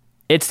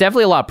 It's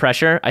definitely a lot of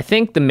pressure. I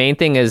think the main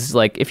thing is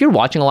like if you're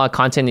watching a lot of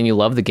content and you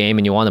love the game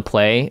and you want to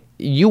play,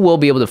 you will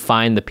be able to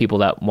find the people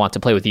that want to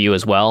play with you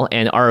as well.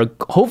 And are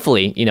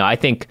hopefully, I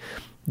think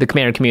the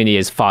Commander community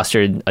has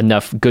fostered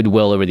enough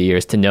goodwill over the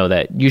years to know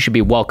that you should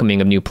be welcoming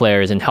of new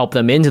players and help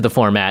them into the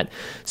format.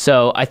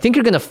 So I think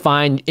you're going to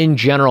find in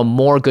general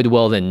more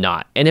goodwill than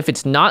not. And if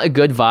it's not a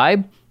good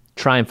vibe,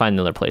 try and find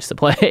another place to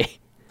play.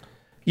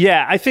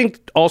 Yeah, I think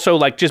also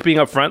like just being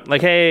upfront,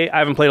 like, hey, I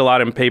haven't played a lot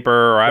in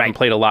paper, or I haven't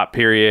played a lot,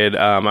 period.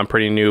 I'm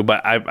pretty new,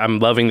 but I'm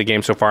loving the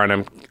game so far,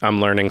 and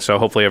I'm learning. So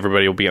hopefully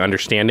everybody will be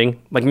understanding.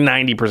 Like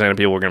 90% of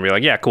people are going to be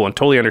like, yeah, cool, and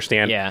totally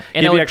understand. Yeah,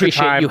 and I would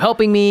appreciate you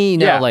helping me,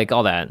 like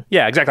all that.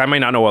 Yeah, exactly. I might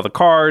not know all the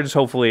cards.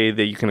 Hopefully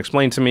that you can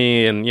explain to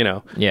me, and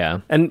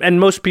Yeah.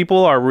 And most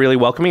people are really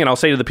welcoming. And I'll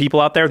say to the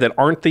people out there that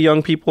aren't the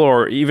young people,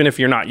 or even if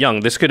you're not young,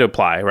 this could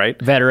apply, right?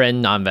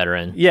 Veteran,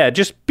 non-veteran. Yeah,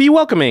 just be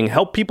welcoming.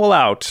 Help people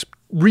out.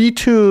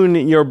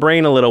 Retune your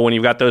brain a little when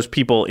you've got those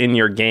people in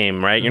your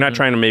game, right? You're not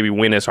trying to maybe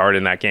win as hard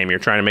in that game. You're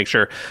trying to make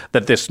sure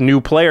that this new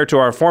player to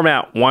our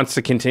format wants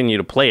to continue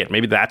to play it.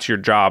 Maybe that's your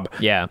job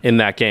in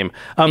that game.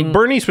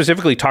 Bernie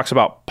specifically talks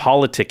about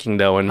politicking,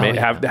 though, and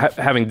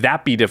having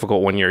that be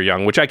difficult when you're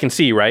young, which I can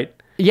see, right?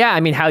 Yeah,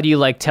 I mean, how do you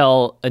like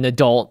tell an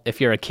adult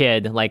if you're a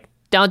kid, like,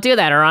 don't do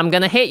that or I'm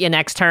going to hit you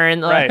next turn?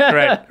 Right.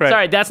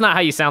 Sorry, that's not how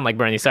you sound like,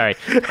 Bernie. Sorry.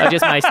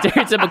 Just my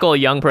stereotypical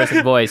young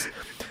person voice.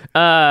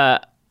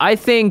 I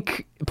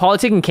think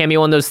politicking can be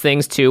one of those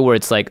things too, where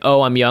it's like,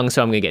 oh, I'm young,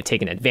 so I'm going to get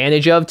taken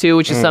advantage of too,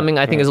 which is something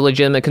I think is a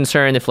legitimate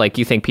concern. If like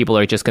you think people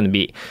are just going to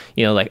be,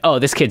 like, oh,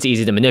 this kid's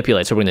easy to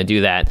manipulate, so we're going to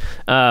do that.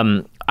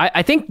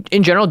 I think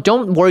in general,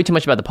 don't worry too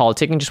much about the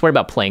politicking. Just worry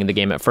about playing the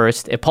game at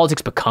first. If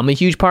politics become a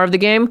huge part of the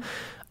game,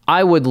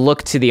 I would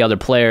look to the other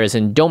players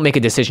and don't make a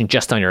decision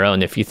just on your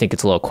own if you think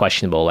it's a little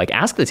questionable. Like,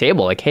 ask the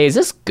table, like, hey, is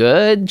this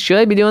good? Should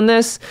I be doing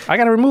this? I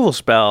got a removal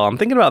spell. I'm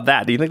thinking about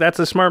that. Do you think that's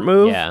a smart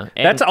move? Yeah.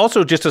 That's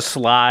also just a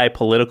sly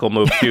political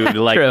move, too.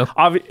 Like, True.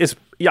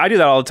 I do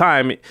that all the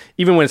time.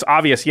 Even when it's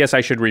obvious, yes,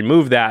 I should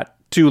remove that,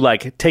 to,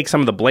 like, take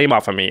some of the blame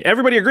off of me.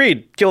 Everybody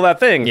agreed, kill that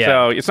thing. Yeah.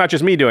 So it's not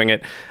just me doing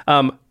it.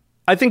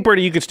 I think,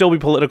 Bernie, you can still be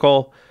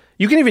political.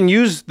 You can even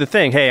use the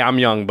thing, hey, I'm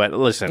young, but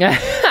listen.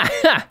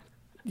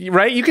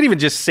 Right? You can even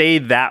just say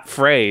that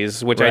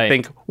phrase, which I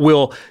think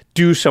will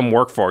do some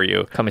work for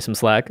you. Cut me some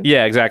slack.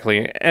 Yeah,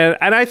 exactly. And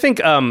I think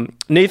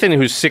Nathan,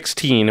 who's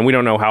 16, and we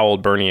don't know how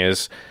old Bernie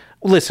is.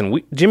 Listen,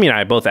 Jimmy and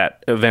I both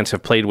at events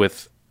have played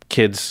with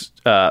kids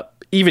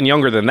even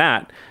younger than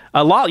that.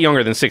 A lot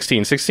younger than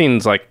 16.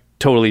 16's like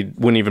totally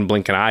wouldn't even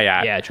blink an eye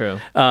at. Yeah,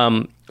 true.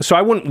 So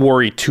I wouldn't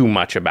worry too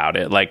much about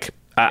it. Like,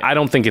 I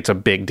don't think it's a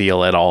big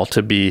deal at all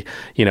to be,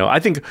 I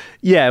think,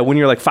 when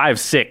you're like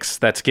 5'6",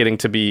 that's getting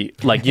to be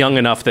like young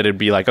enough that it'd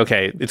be like,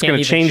 okay, it's going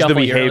to change the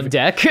behavior.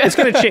 Deck. It's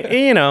going to change,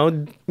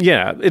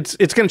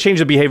 it's going to change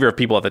the behavior of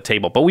people at the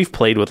table. But we've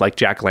played with like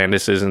Jack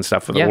Landises and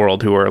stuff in the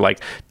world who are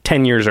like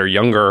 10 years or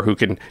younger who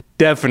can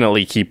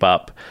definitely keep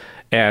up.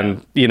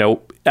 And,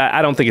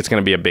 I don't think it's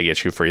going to be a big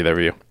issue for either of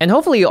you. And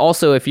hopefully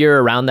also, if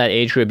you're around that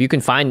age group, you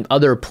can find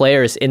other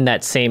players in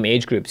that same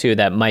age group too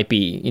that might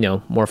be,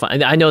 more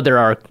fun. I know there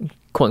are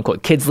quote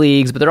unquote kids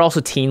leagues, but there are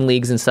also teen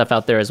leagues and stuff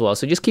out there as well.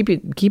 So just keep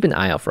an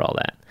eye out for all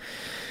that.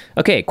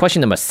 Okay, question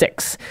number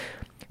 6.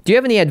 Do you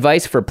have any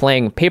advice for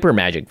playing paper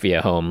Magic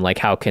via home? Like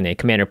how can a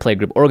Commander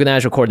playgroup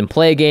organize, record, and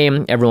play a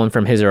game? Everyone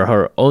from his or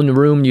her own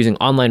room using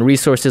online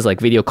resources like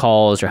video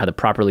calls or how to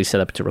properly set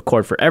up to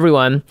record for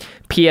everyone.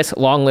 P.S.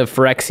 Long live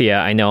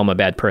Phyrexia. I know I'm a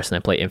bad person. I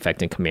play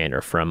Infect and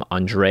Commander from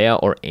Andrea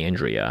or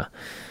Andrea.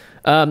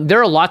 There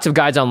are lots of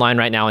guides online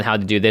right now on how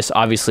to do this.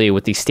 Obviously,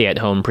 with the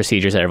stay-at-home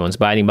procedures that everyone's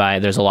abiding by,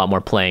 there's a lot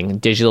more playing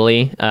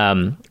digitally.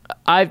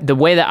 The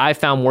way that I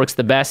found works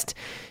the best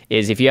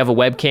is if you have a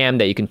webcam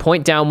that you can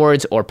point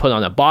downwards or put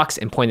on a box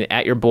and point it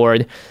at your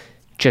board,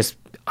 just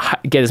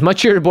get as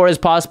much of your board as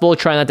possible.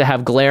 Try not to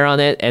have glare on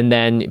it. And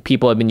then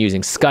people have been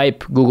using Skype,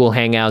 Google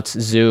Hangouts,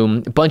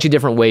 Zoom, a bunch of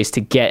different ways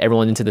to get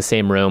everyone into the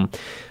same room.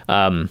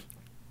 And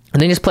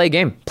then just play a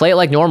game. Play it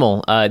like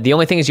normal. The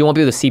only thing is you won't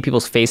be able to see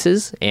people's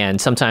faces,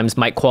 and sometimes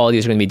mic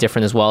qualities are going to be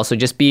different as well. So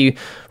just be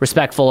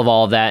respectful of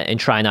all of that and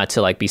try not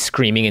to be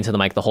screaming into the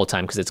mic the whole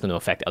time because it's going to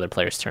affect other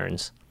players'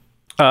 turns.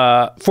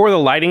 For the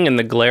lighting and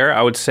the glare,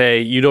 I would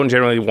say you don't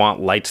generally want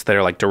lights that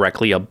are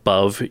directly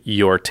above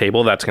your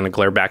table. That's going to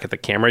glare back at the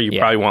camera. You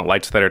probably want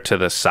lights that are to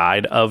the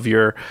side of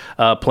your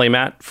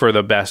playmat for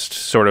the best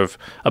sort of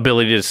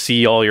ability to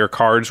see all your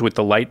cards with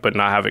the light, but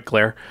not have it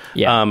glare.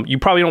 Yeah. You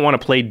probably don't want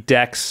to play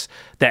decks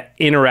that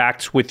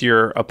interact with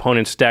your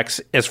opponent's decks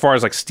as far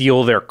as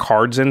steal their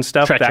cards and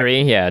stuff.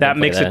 Treachery, that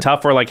makes it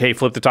tough. Or hey,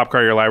 flip the top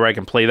card of your library, I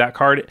can play that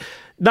card.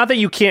 Not that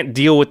you can't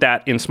deal with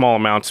that in small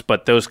amounts,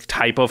 but those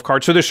type of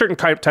cards. So there's certain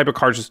type of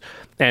cards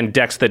and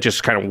decks that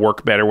just kind of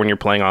work better when you're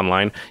playing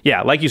online.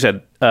 Yeah, like you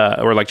said,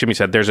 or like Jimmy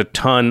said, there's a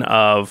ton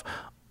of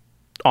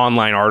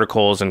online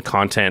articles and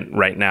content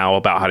right now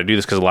about how to do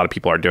this because a lot of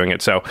people are doing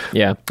it. So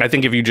yeah, I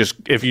think if you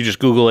just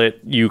Google it,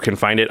 you can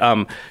find it.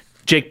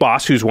 Jake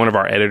Boss, who's one of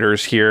our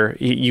editors here,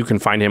 you can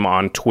find him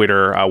on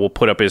Twitter. We'll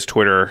put up his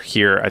Twitter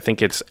here. I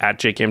think it's at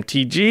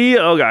JakeMTG.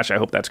 Oh gosh, I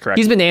hope that's correct.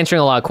 He's been answering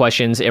a lot of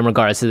questions in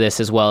regards to this,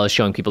 as well as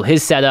showing people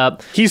his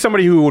setup. He's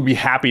somebody who would be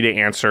happy to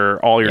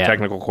answer all your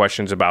technical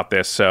questions about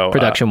this. So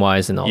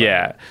production-wise and all that.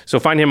 Yeah. So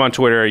find him on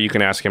Twitter. You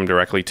can ask him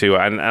directly too.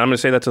 And I'm going to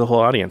say that to the whole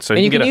audience. So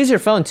and you can use your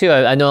phone too.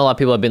 I know a lot of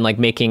people have been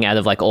making out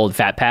of old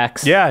fat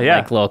packs. Yeah.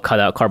 Little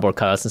cardboard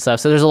cutouts and stuff.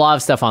 So there's a lot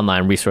of stuff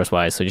online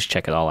resource-wise. So just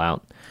check it all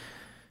out.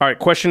 All right.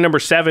 Question number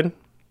 7.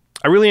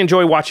 I really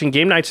enjoy watching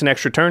game nights and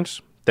extra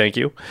turns. Thank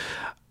you.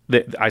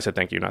 I said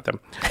thank you, not them.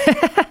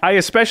 I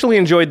especially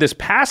enjoyed this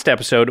past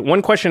episode.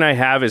 One question I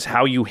have is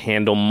how you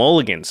handle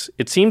mulligans.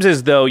 It seems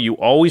as though you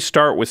always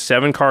start with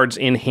 7 cards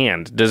in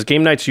hand. Does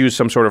game nights use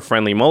some sort of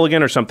friendly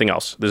mulligan or something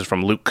else? This is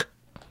from Luke.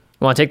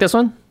 You want to take this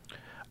one?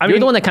 You're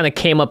the one that kind of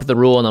came up with the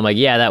rule, and I'm like,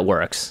 yeah, that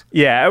works.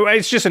 Yeah,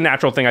 it's just a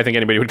natural thing I think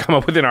anybody would come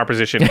up with in our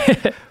position.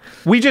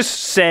 We just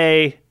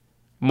say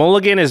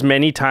mulligan as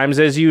many times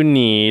as you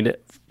need.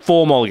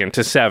 Full mulligan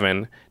to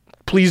 7.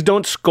 Please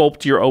don't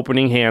sculpt your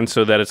opening hand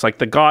so that it's like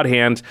the god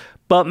hand,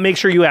 but make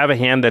sure you have a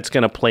hand that's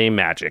going to play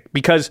Magic.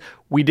 Because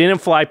we didn't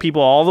fly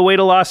people all the way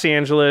to Los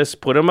Angeles,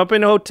 put them up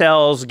in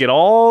hotels, get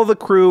all the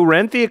crew,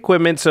 rent the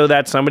equipment so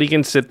that somebody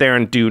can sit there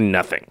and do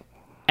nothing.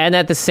 And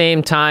at the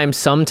same time,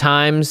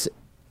 sometimes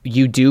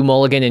you do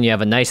mulligan and you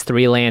have a nice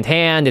 3-land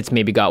hand. It's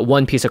maybe got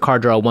 1 piece of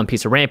card draw, 1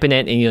 piece of ramp in it,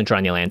 and you don't draw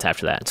any lands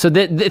after that. So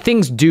the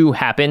things do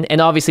happen. And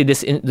obviously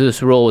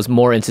this rule was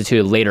more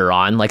instituted later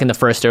on, like in the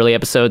first early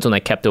episodes when I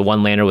kept a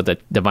 1-lander with a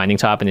Divining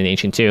Top and an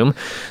Ancient Tomb.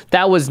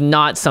 That was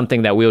not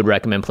something that we would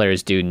recommend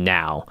players do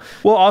now.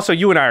 Well, also,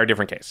 you and I are a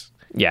different case.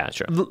 Yeah,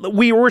 sure.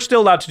 We were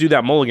still allowed to do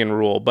that mulligan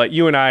rule, but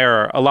you and I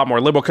are a lot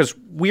more liberal because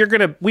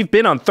we've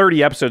been on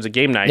 30 episodes of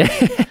Game Night.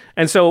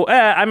 And so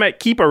I might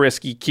keep a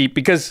risky keep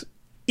because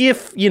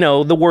if,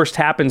 the worst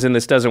happens and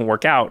this doesn't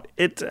work out,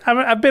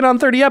 I've been on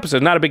 30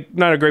 episodes, not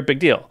a great big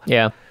deal.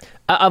 Yeah.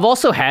 I've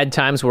also had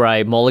times where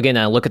I mulligan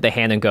and I look at the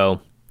hand and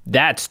go,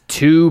 that's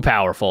too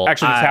powerful.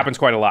 Actually, this happens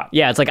quite a lot.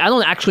 Yeah, it's I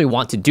don't actually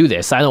want to do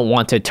this. I don't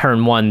want to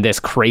turn this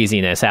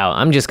craziness out.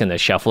 I'm just going to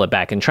shuffle it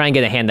back and try and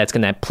get a hand that's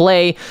going to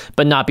play,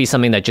 but not be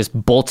something that just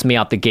bolts me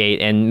out the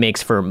gate and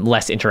makes for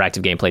less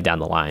interactive gameplay down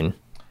the line.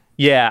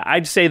 Yeah,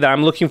 I'd say that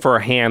I'm looking for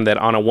a hand that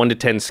on a 1 to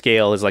 10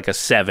 scale is like a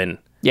 7.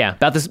 Yeah,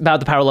 about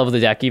the power level of the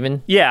deck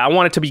even. Yeah, I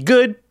want it to be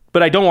good,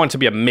 but I don't want it to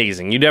be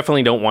amazing. You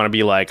definitely don't want to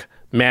be like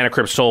Mana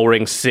Crypt, Soul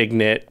Ring,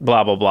 Signet,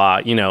 blah, blah,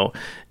 blah.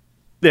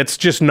 That's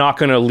just not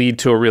going to lead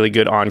to a really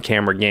good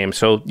on-camera game.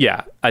 So,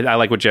 yeah, I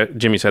like what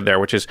Jimmy said there,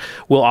 which is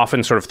we'll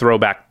often sort of throw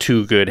back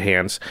 2 good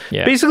hands.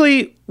 Yeah.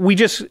 Basically, we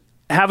just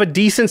have a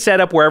decent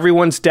setup where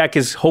everyone's deck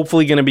is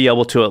hopefully going to be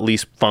able to at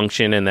least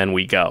function, and then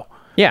we go.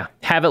 Yeah,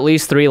 have at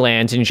least 3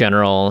 lands in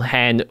general,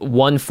 and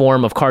 1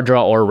 form of card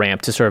draw or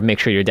ramp to sort of make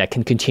sure your deck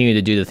can continue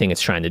to do the thing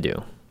it's trying to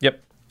do. Yep.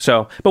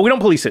 So, but we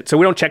don't police it. So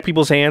we don't check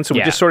people's hands. So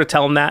we just sort of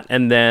tell them that,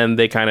 and then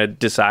they kind of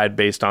decide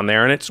based on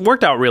there. And it's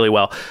worked out really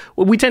well.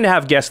 We tend to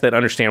have guests that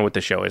understand what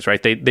the show is,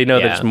 right? They know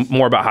that it's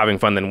more about having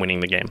fun than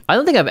winning the game. I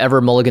don't think I've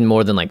ever mulliganed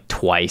more than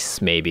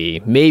twice, maybe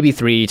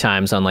 3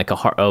 times on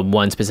a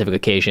one specific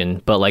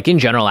occasion. But in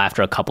general,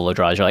 after a couple of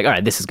draws, you're like, all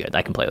right, this is good.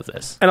 I can play with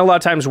this. And a lot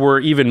of times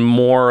we're even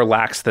more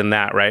lax than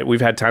that, right?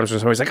 We've had times when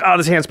somebody's like, oh,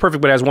 this hand's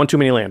perfect, but it has 1 too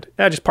many land.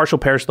 Just partial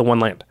pairs the 1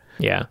 land.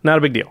 Yeah. Not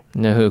a big deal.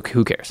 No,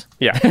 who cares?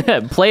 Yeah.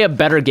 Play a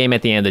better game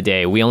at the end of the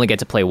day. We only get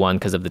to play one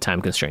because of the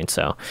time constraints,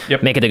 so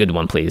make it a good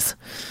one, please.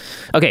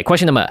 Okay,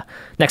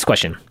 next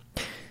question.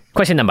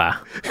 Question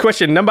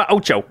number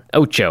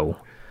ocho.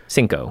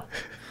 Cinco.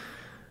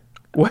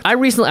 What? I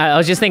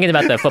was just thinking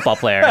about the football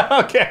player.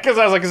 Okay, because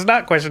I was like, it's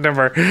not question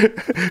number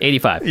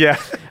 85. Yeah.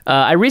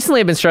 I recently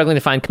have been struggling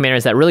to find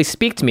commanders that really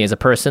speak to me as a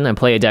person. I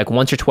play a deck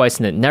once or twice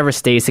and it never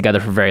stays together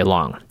for very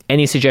long.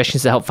 Any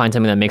suggestions to help find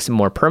something that makes it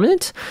more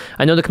permanent?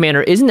 I know the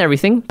commander isn't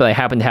everything, but I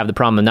happen to have the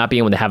problem of not being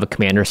able to have a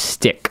commander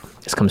stick.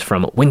 This comes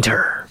from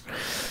Winter.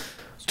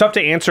 It's tough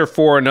to answer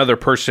for another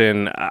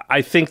person.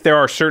 I think there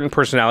are certain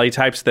personality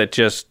types that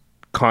just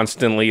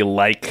constantly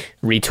like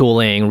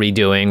retooling,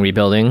 redoing,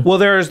 rebuilding. Well,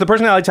 there's the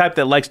personality type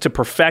that likes to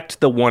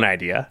perfect the one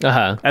idea.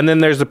 And then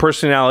there's the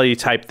personality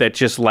type that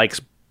just likes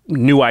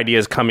new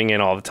ideas coming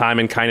in all the time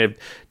and kind of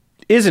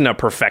isn't a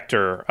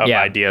perfecter of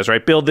ideas,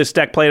 right? Build this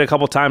deck, play it a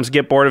couple times,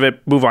 get bored of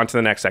it, move on to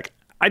the next deck.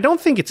 I don't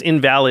think it's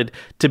invalid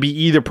to be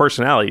either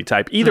personality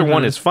type. Either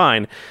one is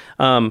fine.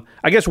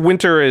 I guess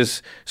Winter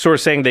is sort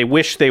of saying they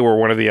wish they were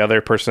one of the other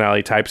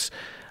personality types.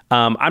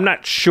 I'm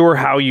not sure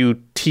how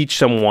you teach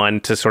someone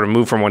to sort of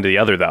move from one to the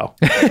other, though.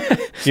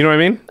 You know what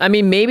I mean? I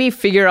mean, maybe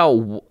figure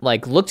out,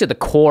 like, look to the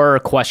core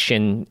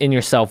question in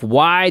yourself.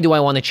 Why do I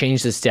want to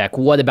change this deck?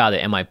 What about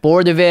it? Am I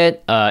bored of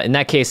it? In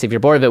that case, if you're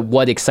bored of it,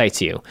 what excites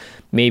you?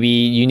 Maybe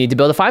you need to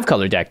build a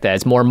 5-color deck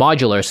that's more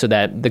modular so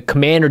that the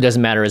commander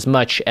doesn't matter as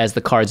much as the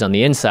cards on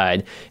the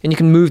inside. And you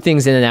can move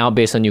things in and out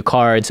based on new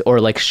cards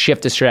or, like,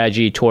 shift a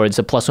strategy towards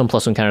a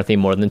 +1/+1 counter theme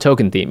more than the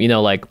token theme. You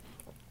know, like,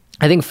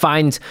 I think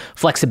find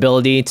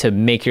flexibility to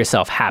make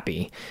yourself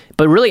happy,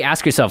 but really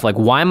ask yourself, like,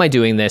 why am I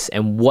doing this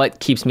and what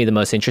keeps me the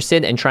most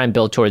interested, and try and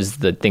build towards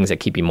the things that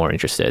keep you more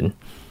interested.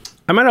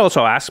 I might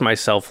also ask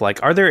myself,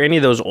 like, are there any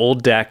of those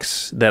old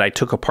decks that I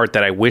took apart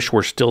that I wish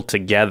were still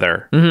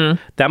together?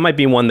 That might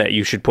be one that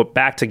you should put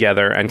back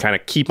together and kind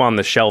of keep on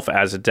the shelf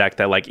as a deck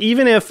that, like,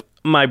 even if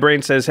my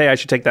brain says, hey, I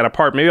should take that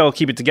apart, maybe I'll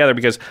keep it together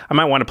because I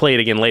might want to play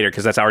it again later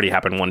because that's already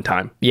happened one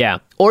time. Yeah.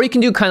 Or you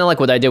can do kind of like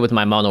what I did with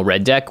my mono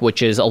red deck,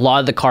 which is a lot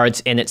of the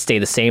cards in it stay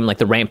the same, like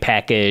the ramp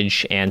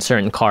package and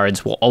certain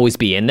cards will always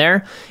be in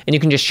there. And you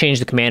can just change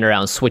the commander out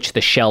and switch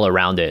the shell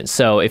around it.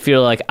 So if you're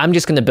like, I'm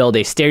just going to build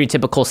a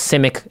stereotypical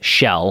Simic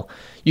shell,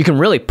 you can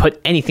really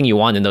put anything you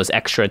want in those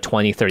extra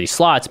 20, 30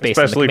 slots based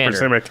especially on the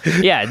commander. For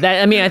Simic.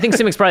 Yeah, I think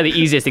Simic's probably the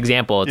easiest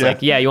example. It's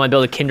like, you want to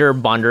build a Kinder,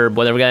 Bonder,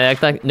 whatever guy,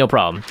 like, no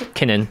problem.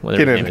 Kinnan,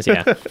 whatever his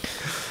name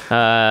is,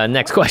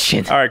 next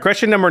question. All right,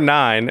 question number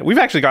 9. We've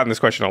actually gotten this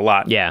question a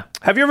lot. Yeah.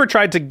 Have you ever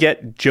tried to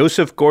get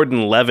Joseph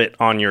Gordon-Levitt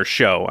on your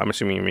show? I'm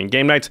assuming you mean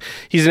Game Nights.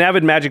 He's an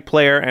avid Magic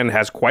player and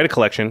has quite a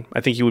collection.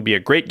 I think he would be a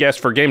great guest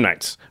for Game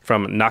Nights.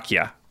 From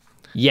Nakia.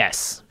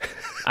 Yes.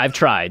 I've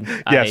tried.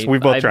 Yes,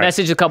 we've both tried. I've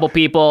messaged a couple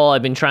people.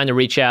 I've been trying to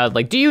reach out.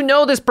 Like, do you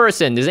know this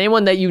person? Does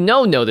anyone that you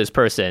know this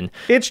person?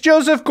 It's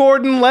Joseph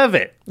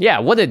Gordon-Levitt. Yeah,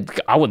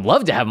 I would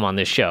love to have him on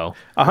this show.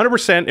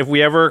 100%. If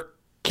we ever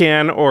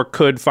can or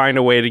could find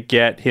a way to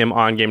get him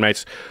on Game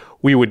Nights,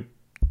 we would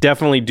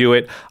definitely do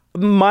it.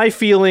 My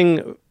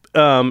feeling,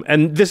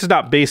 and this is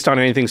not based on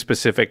anything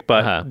specific,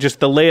 but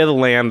just the lay of the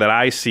land that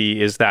I see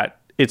is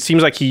that it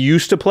seems like he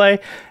used to play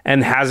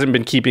and hasn't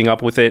been keeping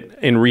up with it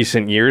in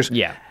recent years.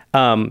 Yeah.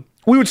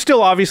 We would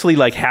still obviously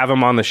like have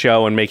him on the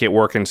show and make it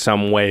work in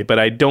some way, but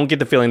I don't get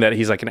the feeling that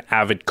he's like an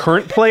avid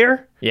current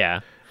player. Yeah.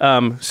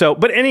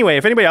 But anyway,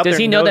 if anybody out there does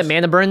he know that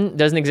Mana Burn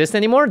doesn't exist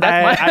anymore?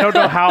 I don't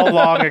know how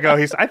long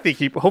ago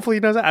hopefully he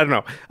knows that. I don't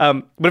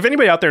know. But if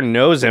anybody out there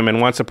knows him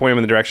and wants to point him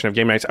in the direction of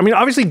Game Nights, I mean,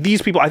 obviously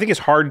these people, I think it's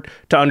hard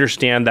to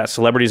understand that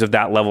celebrities of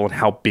that level and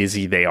how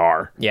busy they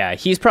are. Yeah,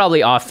 he's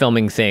probably off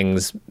filming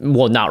things.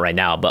 Well, not right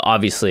now, but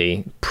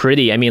obviously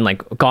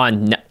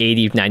gone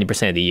 80,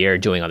 90% of the year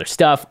doing other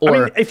stuff. Or I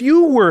mean, if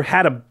you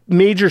had a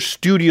major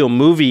studio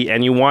movie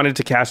and you wanted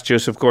to cast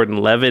Joseph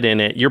Gordon-Levitt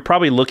in it, you're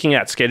probably looking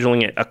at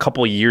scheduling it a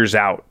couple years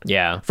out.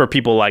 Yeah. For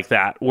people like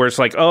that, where it's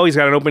like, oh, he's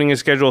got an opening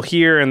schedule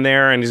here and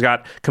there, and he's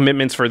got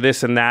commitments for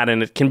this and that,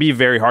 and it can be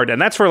very hard. And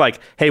that's for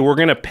like, hey, we're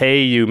going to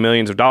pay you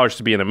millions of dollars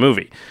to be in a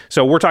movie.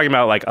 So we're talking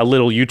about like a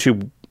little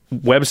YouTube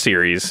web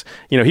series.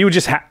 You know, he would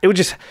just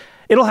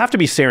it'll have to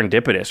be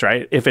serendipitous,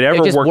 right? If it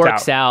ever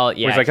works out.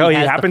 Yeah, it's like, he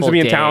happens to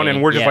be in town,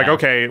 and we're just like,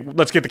 okay,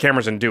 let's get the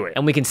cameras and do it.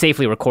 And we can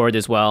safely record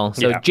as well.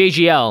 So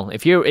JGL,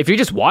 if you're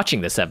just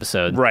watching this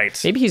episode, right?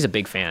 Maybe he's a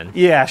big fan.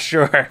 Yeah,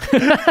 sure.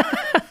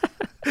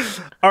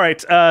 All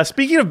right.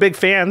 Speaking of big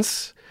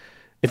fans,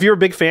 if you're a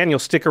big fan, you'll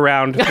stick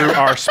around through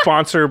our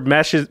sponsor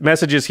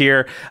messages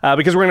here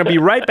because we're going to be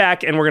right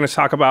back, and we're going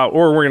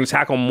to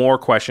tackle more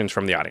questions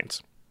from the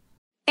audience.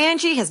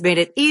 Angie has made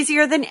it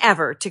easier than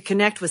ever to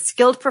connect with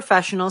skilled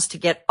professionals to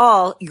get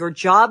all your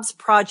jobs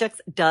projects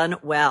done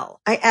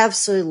well. I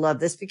absolutely love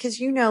this because,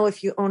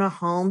 if you own a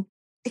home,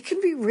 it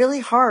can be really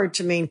hard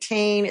to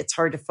maintain. It's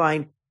hard to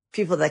find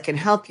people that can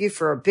help you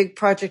for a big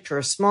project or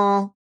a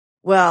small.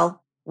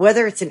 Well,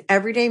 whether it's in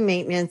everyday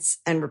maintenance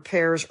and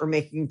repairs or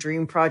making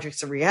dream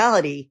projects a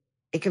reality,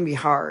 it can be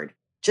hard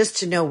just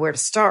to know where to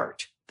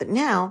start. But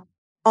now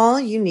all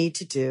you need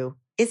to do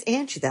is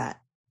Angie that.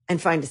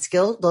 and find a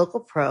skilled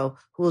local pro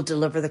who will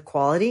deliver the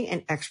quality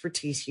and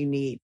expertise you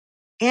need.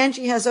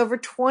 Angie has over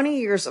 20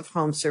 years of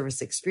home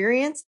service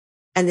experience,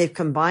 and they've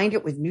combined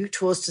it with new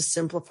tools to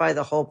simplify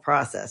the whole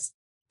process.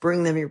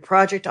 Bring them your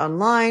project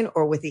online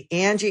or with the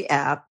Angie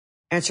app,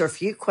 answer a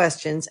few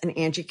questions, and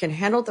Angie can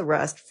handle the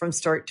rest from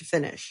start to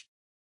finish.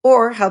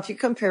 Or help you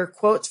compare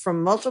quotes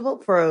from multiple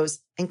pros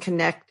and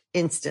connect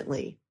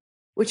instantly,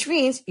 which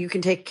means you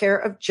can take care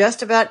of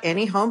just about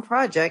any home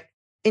project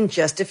in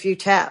just a few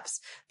taps.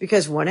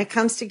 Because when it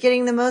comes to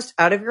getting the most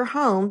out of your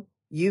home,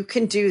 you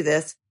can do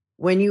this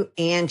when you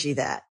Angie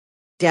that.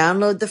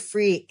 Download the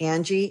free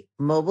Angie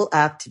mobile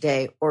app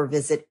today or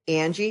visit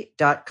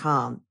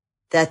Angie.com.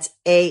 That's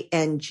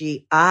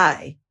ANGI.com.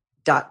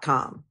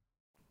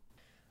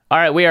 All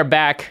right, we are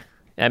back.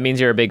 That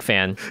means you're a big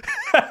fan.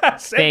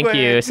 Thank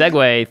you.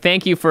 Segue.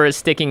 Thank you for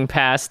sticking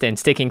past and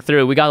sticking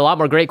through. We got a lot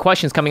more great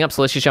questions coming up,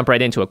 so let's just jump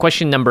right into it.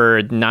 Question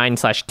number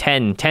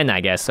 9/10. 10, I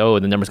guess. Oh,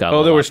 the numbers got a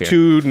little there was off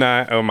here. 2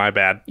 9. Oh, my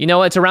bad. You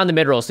know, it's around the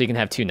mid-roll, so you can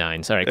have 2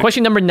 9s. All right,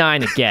 question number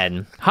 9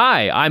 again.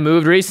 Hi, I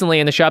moved recently,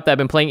 and the shop that I've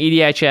been playing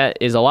EDH at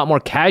is a lot more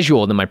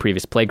casual than my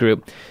previous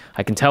playgroup.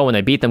 I can tell when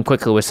I beat them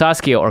quickly with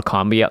Saskia or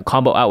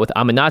combo out with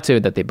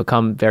Aminatou that they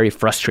become very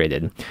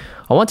frustrated.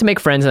 I want to make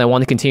friends and I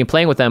want to continue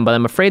playing with them, but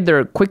I'm afraid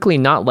they're quickly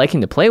not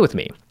liking to play with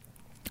me.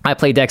 I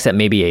play decks at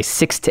maybe a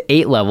 6 to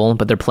 8 level,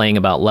 but they're playing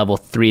about level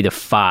 3 to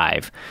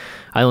 5.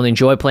 I don't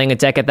enjoy playing a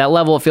deck at that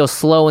level. It feels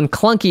slow and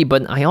clunky,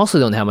 but I also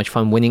don't have much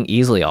fun winning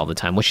easily all the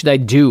time. What should I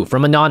do?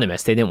 From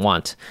Anonymous. They didn't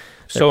want.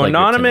 So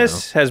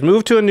Anonymous has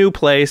moved to a new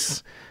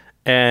place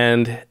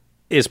and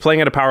is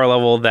playing at a power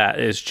level that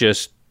is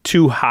just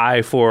too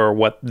high for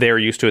what they're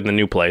used to in the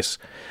new place.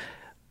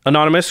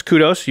 Anonymous,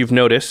 kudos. You've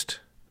noticed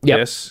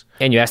this.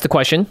 And you asked the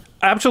question.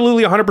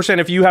 Absolutely 100%.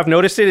 If you have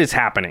noticed it, it's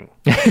happening.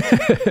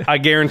 I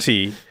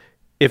guarantee.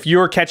 If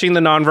you're catching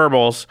the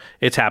nonverbals,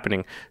 it's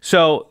happening.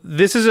 So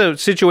this is a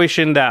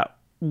situation that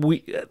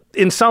we,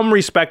 in some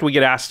respect, we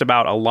get asked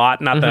about a lot.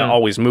 Not that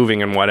always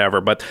moving and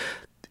whatever, but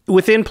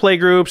within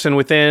playgroups and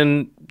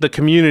within the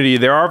community,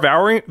 there are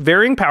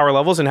varying power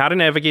levels, and how to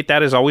navigate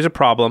that is always a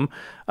problem.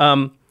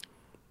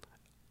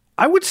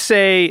 I would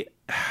say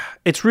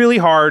it's really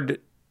hard.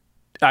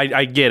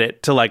 I get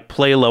it, to like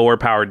play lower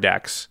powered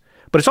decks,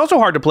 but it's also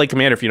hard to play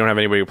Commander if you don't have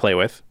anybody to play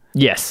with.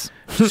 Yes.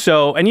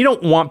 So, and you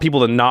don't want people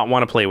to not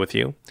want to play with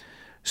you.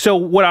 So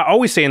what I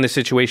always say in this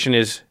situation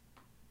is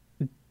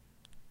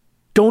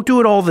don't do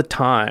it all the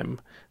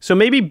time. So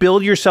maybe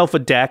build yourself a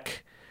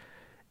deck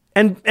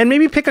and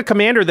maybe pick a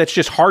commander that's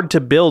just hard to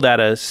build at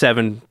a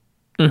 7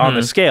 on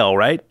the scale,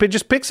 right? But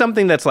just pick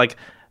something that's like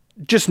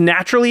just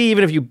naturally,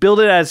 even if you build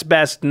it at its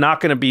best,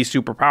 not going to be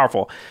super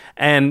powerful.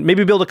 And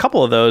maybe build a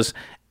couple of those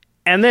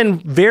and then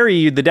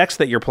vary the decks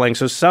that you're playing.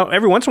 So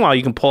every once in a while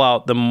you can pull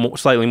out the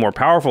slightly more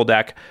powerful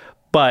deck,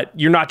 but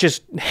you're not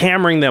just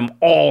hammering them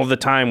all the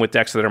time with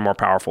decks that are more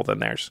powerful than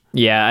theirs.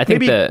 Yeah, I think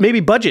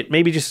maybe budget.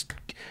 Maybe just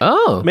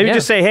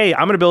just say, hey,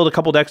 I'm going to build a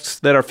couple decks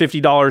that are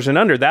 $50 and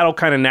under. That'll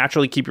kind of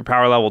naturally keep your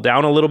power level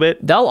down a little bit.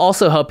 That'll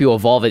also help you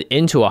evolve it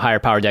into a higher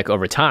power deck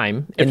over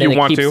time, and then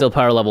it keeps the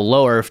power level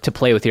lower to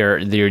play with your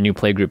new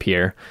play group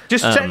here.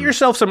 Just set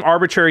yourself some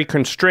arbitrary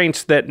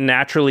constraints that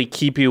naturally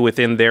keep you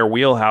within their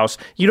wheelhouse.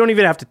 You don't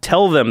even have to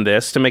tell them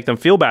this to make them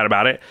feel bad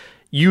about it.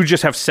 You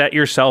just have set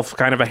yourself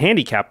kind of a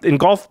handicap. In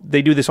golf,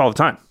 they do this all the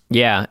time.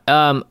 Yeah.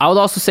 I would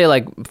also say,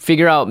 like,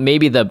 figure out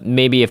maybe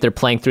if they're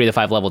playing 3 to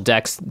 5 level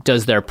decks,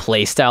 does their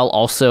play style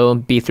also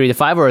be 3 to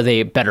 5, or are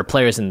they better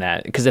players than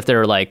that? Because if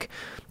they're like,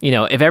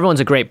 if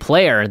everyone's a great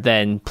player,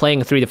 then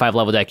playing a 3 to 5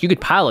 level deck, you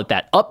could pilot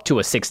that up to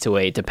a 6 to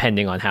 8,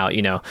 depending on how,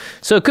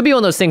 So it could be one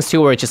of those things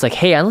too, where it's just like,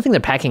 hey, I don't think they're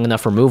packing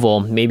enough removal.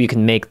 Maybe you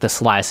can make the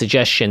sly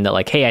suggestion that,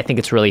 like, hey, I think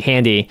it's really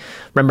handy.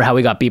 Remember how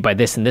we got beat by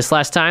this and this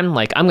last time?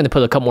 Like, I'm going to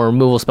put a couple more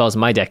removal spells in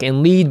my deck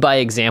and lead by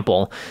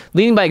example.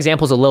 Leading by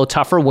example is a little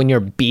tougher when you're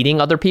beating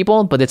other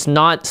people, but it's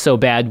not so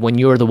bad when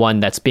you're the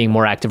one that's being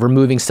more active,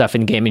 removing stuff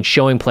in game and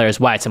showing players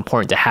why it's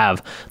important to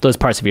have those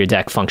parts of your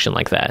deck function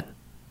like that.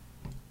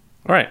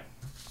 All right.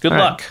 Good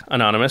luck,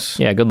 Anonymous.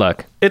 Yeah, good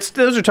luck.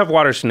 Those are tough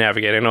waters to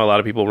navigate. I know a lot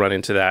of people run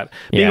into that.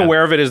 Being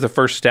aware of it is the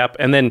first step,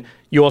 and then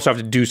you also have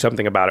to do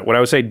something about it. What I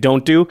would say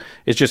don't do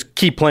is just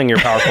keep playing your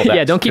powerful decks.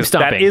 Yeah, don't keep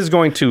stopping. That is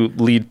going to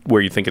lead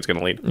where you think it's going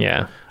to lead.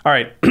 Yeah. All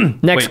right.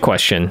 Next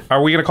question.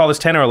 Are we going to call this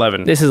 10 or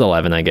 11? This is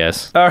 11, I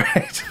guess. All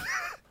right.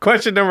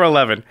 Question number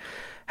 11.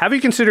 Have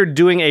you considered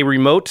doing a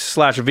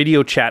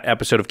remote/video chat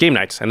episode of Game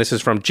Nights? And this is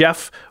from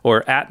Jeff,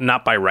 or at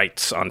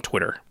NotByRights on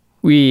Twitter.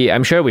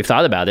 I'm sure we've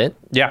thought about it.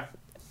 Yeah.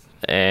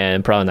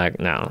 And probably not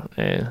now.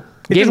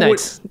 Game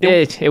Nights,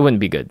 it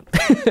wouldn't be good.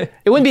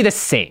 It wouldn't be the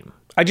same.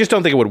 I just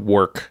don't think it would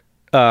work.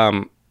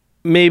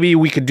 Maybe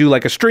we could do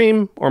like a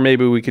stream, or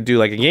maybe we could do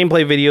like a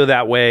gameplay video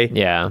that way.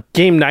 Yeah.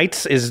 Game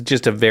Nights is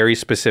just a very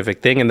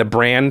specific thing, and the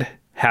brand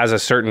has a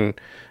certain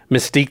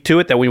mystique to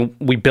it that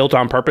we built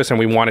on purpose and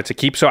we wanted to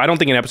keep. So I don't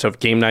think an episode of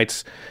Game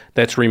Nights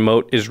that's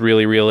remote is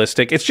really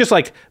realistic. It's just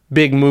like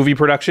big movie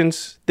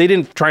productions. They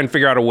didn't try and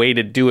figure out a way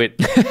to do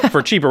it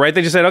for cheaper, right?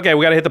 They just said, okay,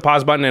 we got to hit the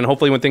pause button, and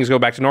hopefully when things go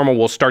back to normal,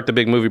 we'll start the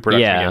big movie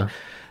production again.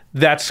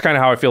 That's kind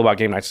of how I feel about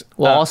game nights.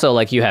 Well, also,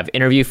 like, you have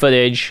interview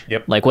footage.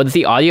 Yep. Like, what if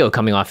the audio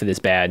coming off of this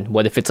bad?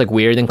 What if it's, like,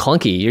 weird and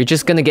clunky? You're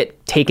just going to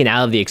get taken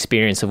out of the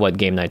experience of what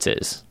game nights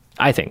is,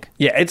 I think.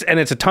 Yeah,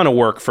 it's a ton of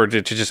work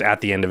to just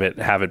at the end of it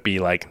have it be,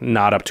 like,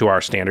 not up to our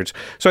standards.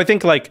 So I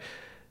think, like,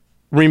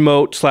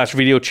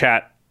 remote/video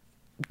chat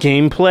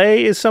gameplay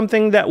is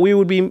something that we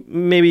would be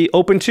maybe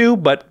open to,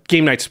 but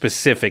game night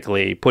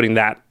specifically, putting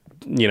that,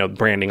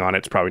 branding on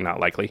it's probably not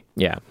likely.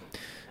 Yeah.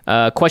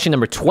 Question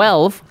number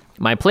 12.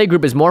 My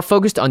playgroup is more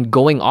focused on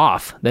going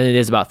off than it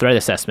is about threat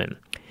assessment.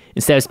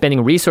 Instead of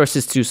spending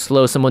resources to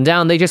slow someone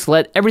down, they just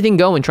let everything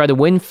go and try to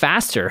win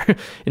faster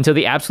until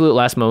the absolute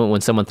last moment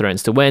when someone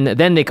threatens to win.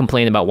 Then they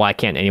complain about why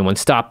can't anyone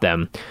stop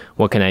them.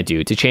 What can I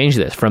do to change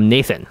this? From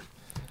Nathan.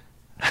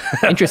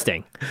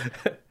 Interesting.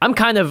 I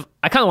kind of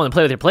want to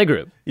play with your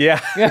playgroup. Yeah.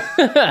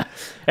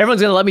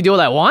 Everyone's going to let me do what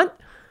I want?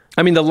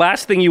 I mean, the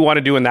last thing you want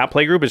to do in that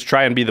playgroup is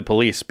try and be the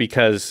police,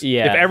 because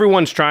if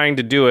everyone's trying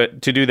to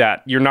do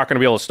that, you're not going to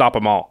be able to stop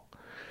them all.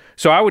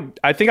 So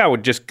I think I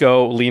would just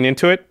go lean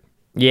into it.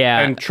 Yeah.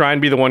 And try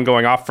and be the one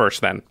going off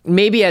first then.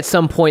 Maybe at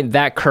some point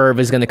that curve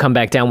is going to come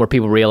back down where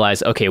people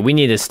realize, okay, we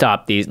need to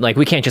stop these. Like,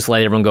 we can't just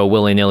let everyone go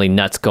willy-nilly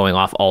nuts going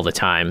off all the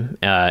time.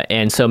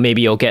 And so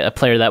maybe you'll get a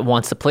player that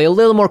wants to play a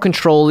little more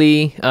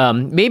control-y.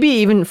 Maybe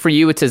even for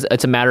you, it's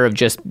a matter of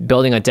just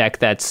building a deck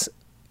that's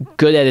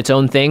good at its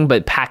own thing,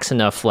 but packs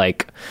enough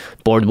like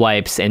board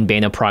wipes and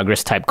Bane of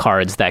Progress type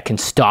cards that can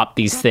stop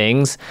these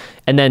things.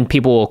 And then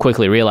people will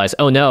quickly realize,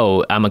 oh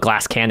no, I'm a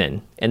glass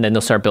cannon. And then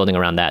they'll start building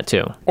around that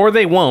too. Or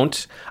they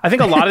won't. I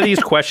think a lot of these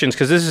questions,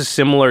 because this is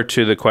similar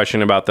to the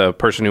question about the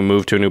person who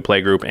moved to a new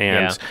playgroup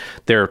and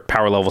their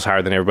power level's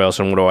higher than everybody else,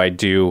 and what do I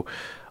do?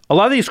 A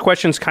lot of these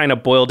questions kind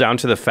of boil down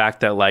to the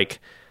fact that, like,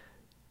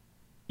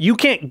 you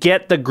can't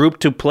get the group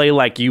to play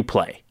like you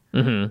play.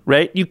 Mm-hmm.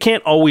 Right? You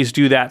can't always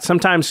do that.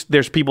 Sometimes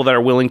there's people that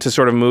are willing to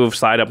sort of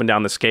slide up and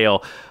down the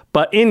scale.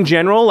 But in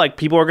general, like,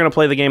 people are going to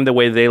play the game the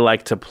way they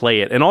like to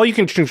play it. And all you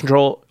can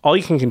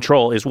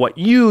control is what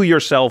you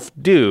yourself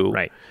do.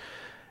 Right.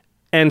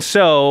 And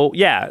so,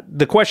 yeah,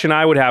 the question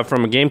I would have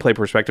from a gameplay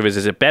perspective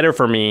is it better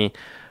for me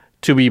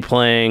to be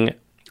playing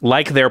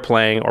like they're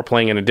playing or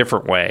playing in a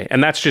different way?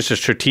 And that's just a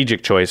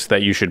strategic choice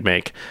that you should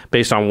make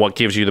based on what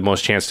gives you the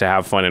most chance to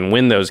have fun and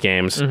win those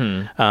games.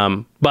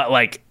 Mm-hmm. But,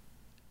 like,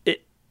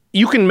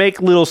 you can make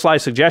little sly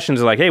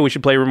suggestions like, hey, we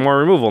should play more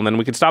removal, and then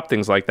we can stop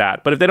things like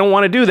that. But if they don't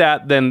want to do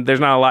that, then there's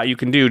not a lot you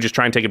can do. Just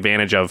try and take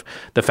advantage of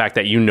the fact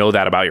that you know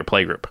that about your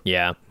playgroup.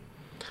 Yeah.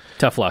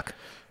 Tough luck.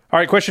 All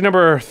right, question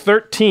number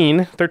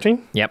 13.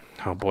 13? Yep.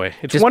 Oh, boy.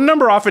 It's one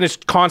number off, and it's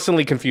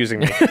constantly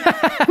confusing me.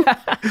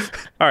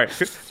 All right,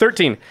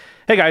 13.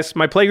 Hey, guys,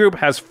 my playgroup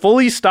has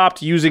fully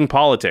stopped using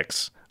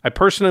politics. I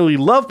personally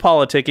love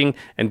politicking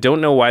and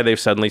don't know why they've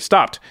suddenly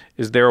stopped.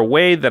 Is there a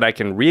way that I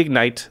can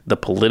reignite the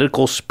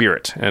political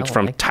spirit? And it's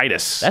from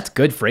Titus. That's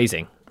good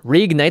phrasing.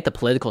 Reignite the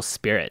political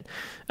spirit.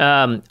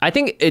 I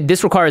think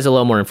this requires a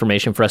little more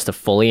information for us to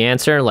fully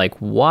answer. Like,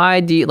 why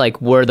do you,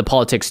 like, were the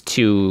politics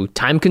too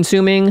time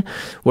consuming?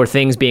 Were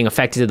things being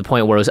affected to the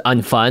point where it was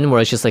unfun, where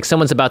it's just like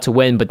someone's about to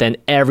win, but then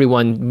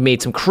everyone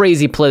made some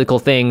crazy political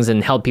things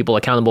and held people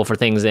accountable for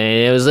things, and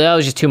it was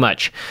just too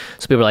much.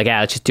 So people were like,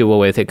 let's just do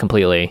away with it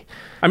completely.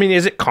 I mean,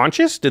 is it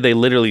conscious? Did they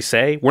literally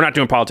say, we're not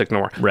doing politics no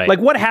more? Right. Like,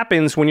 what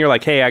happens when you're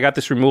like, hey, I got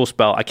this removal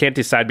spell. I can't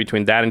decide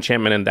between that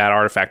enchantment and that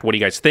artifact. What do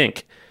you guys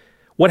think?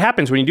 What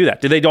happens when you do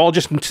that? Did they all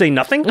just say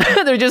nothing?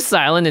 They're just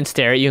silent and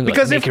stare at you. And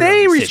because if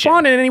they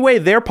respond in any way,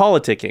 they're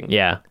politicking.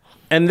 Yeah.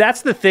 And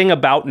that's the thing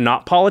about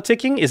not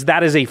politicking, is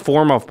that is a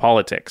form of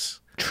politics.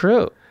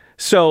 True.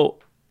 So,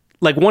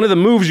 like, one of the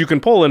moves you can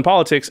pull in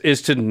politics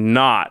is to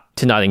not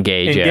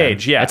engage.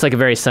 Yeah. It's like a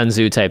very Sun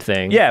Tzu type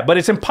thing. Yeah, but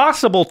it's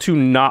impossible to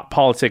not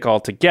politic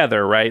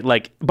altogether, right?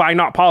 Like, by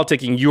not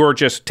politicking, you're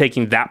just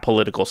taking that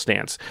political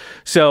stance.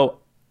 So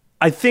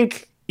I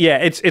think, yeah,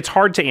 it's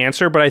hard to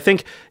answer, but I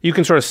think you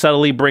can sort of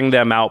subtly bring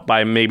them out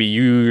by maybe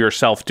you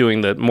yourself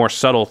doing the more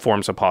subtle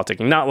forms of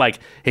politicking. Not like,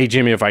 hey,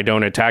 Jimmy, if I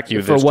don't attack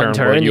you for this one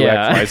turn, will you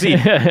X, Y, Z?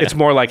 It's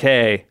more like,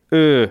 hey,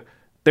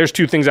 there's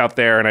two things out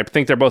there, and I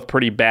think they're both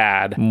pretty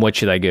bad. What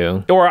should I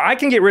do? Or I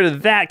can get rid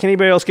of that. Can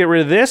anybody else get rid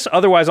of this?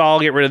 Otherwise,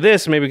 I'll get rid of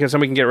this. Maybe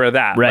somebody can get rid of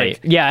that. Right.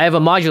 Like, yeah, I have a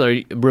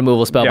modular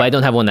removal spell, but I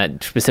don't have one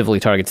that specifically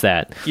targets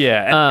that.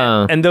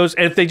 Yeah. And those,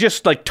 if they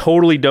just like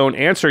totally don't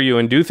answer you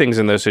and do things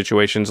in those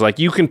situations, like,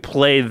 you can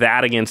play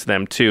that against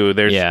them too.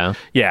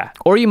 Yeah.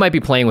 Or you might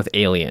be playing with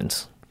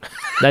aliens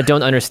that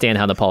don't understand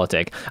how to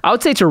politic. I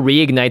would say to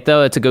reignite,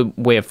 though, it's a good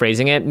way of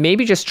phrasing it.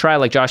 Maybe just try,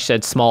 like Josh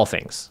said, small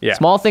things. Yeah.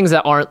 Small things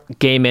that aren't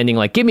game ending,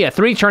 like, give me a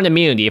 3-turn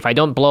immunity if I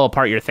don't blow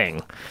apart your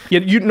thing. Yeah,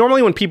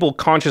 normally when people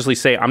consciously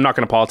say, I'm not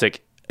going to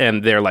politic,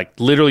 and they're like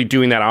literally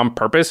doing that on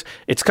purpose,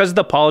 it's because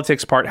the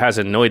politics part has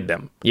annoyed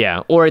them.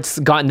 Yeah, or it's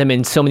gotten them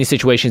in so many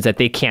situations that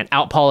they can't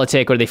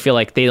out-politic, or they feel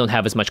like they don't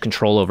have as much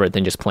control over it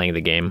than just playing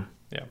the game.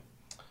 Yeah.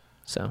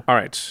 So. All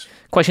right.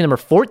 Question number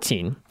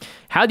 14.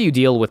 How do you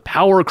deal with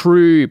power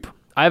creep?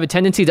 I have a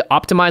tendency to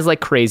optimize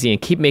like crazy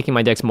and keep making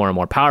my decks more and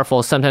more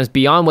powerful, sometimes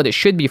beyond what it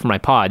should be for my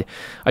pod.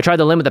 I try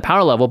to limit the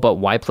power level, but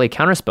why play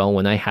Counterspell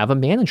when I have a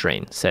mana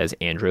drain, says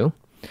Andrew.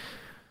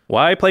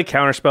 Why play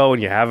Counterspell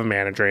when you have a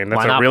mana drain? That's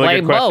why not a really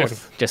play good question.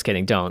 Both? Just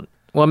kidding, don't.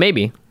 Well,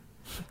 maybe.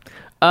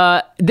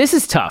 This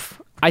is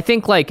tough. I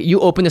think like you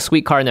open a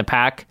sweet card in a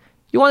pack,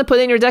 you want to put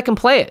it in your deck and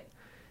play it.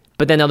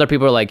 But then other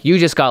people are like, you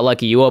just got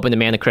lucky. You opened a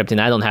Mana Crypt and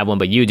I don't have one,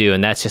 but you do,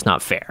 and that's just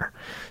not fair.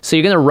 So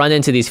you're going to run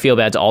into these feel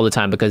bads all the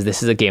time because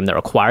this is a game that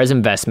requires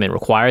investment,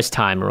 requires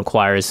time,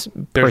 requires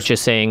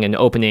purchasing and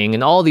opening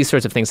and all these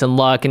sorts of things and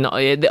luck and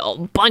a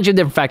bunch of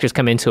different factors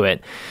come into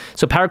it.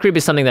 So power creep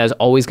is something that is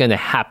always going to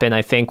happen,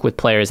 I think, with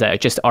players that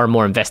just are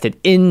more invested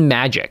in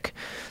Magic.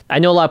 I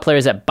know a lot of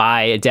players that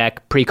buy a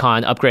deck,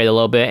 pre-con, upgrade a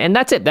little bit, and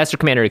that's it. That's their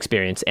Commander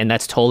experience, and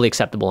that's totally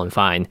acceptable and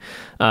fine.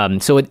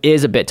 So it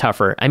is a bit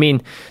tougher. I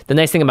mean, the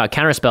nice thing about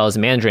Counterspells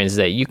and Mana Drains is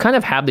that you kind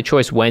of have the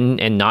choice when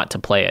and not to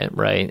play it,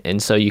 right?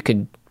 And so you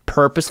could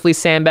purposefully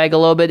sandbag a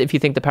little bit if you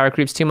think the power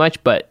creep's too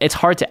much, but it's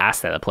hard to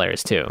ask that of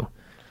players too.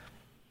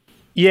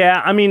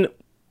 Yeah, I mean,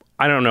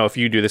 I don't know if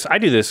you do this. I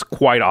do this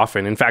quite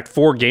often. In fact,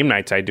 for game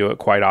nights, I do it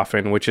quite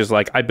often, which is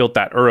like I built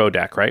that Uro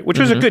deck, right? Which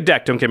was a good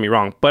deck, don't get me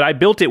wrong, but I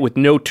built it with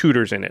no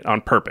tutors in it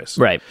on purpose.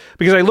 Right.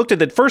 Because I looked at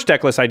the first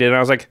deck list I did and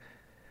I was like,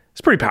 it's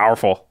pretty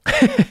powerful.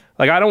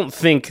 Like, I don't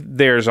think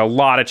there's a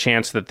lot of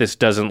chance that this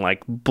doesn't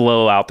like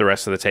blow out the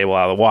rest of the table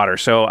out of the water.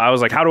 So I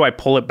was like, how do I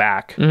pull it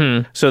back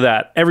so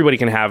that everybody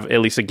can have at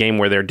least a game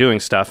where they're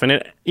doing stuff? And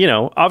it, you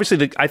know,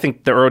 obviously I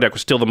think the Uro deck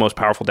was still the most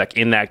powerful deck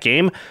in that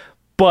game,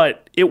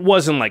 but it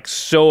wasn't like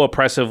so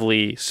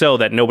oppressively so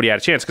that nobody had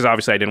a chance because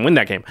obviously I didn't win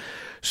that game.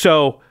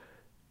 So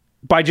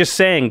by just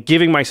saying,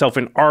 giving myself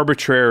an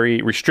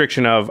arbitrary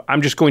restriction of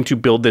I'm just going to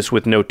build this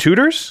with no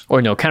tutors.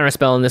 Or no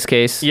Counterspell in this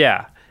case.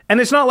 Yeah. And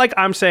it's not like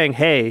I'm saying,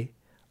 hey,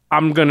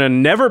 I'm going to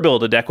never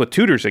build a deck with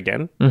tutors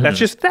again. That's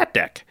just that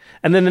deck.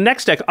 And then the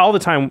next deck, all the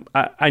time,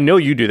 I know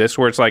you do this,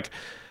 where it's like,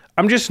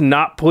 I'm just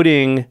not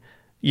putting,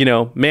 you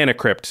know, Mana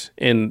Crypt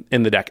in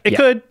the deck. It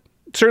could,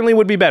 certainly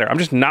would be better. I'm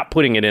just not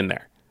putting it in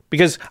there.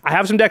 Because I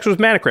have some decks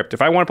with Mana Crypt.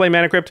 If I want to play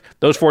Mana Crypt,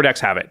 those 4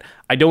 decks have it.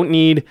 I don't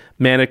need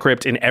Mana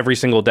Crypt in every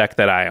single deck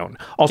that I own.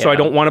 Also, I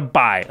don't want to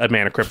buy a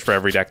Mana Crypt for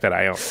every deck that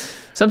I own.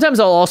 Sometimes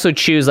I'll also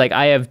choose, like,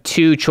 I have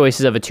 2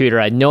 choices of a tutor.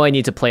 I know I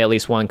need to play at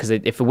least one, because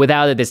if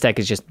without it, this deck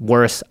is just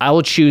worse. I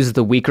will choose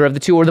the weaker of the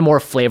 2 or the more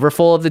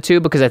flavorful of the 2,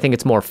 because I think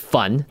it's more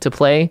fun to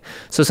play.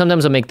 So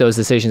sometimes I'll make those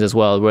decisions as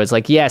well, where it's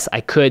like, yes,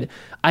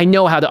 I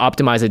know how to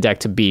optimize a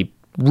deck to be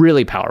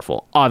really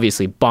powerful.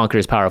 Obviously,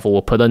 bonkers powerful.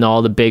 We'll put in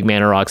all the big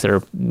mana rocks that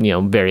are, you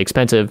know, very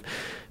expensive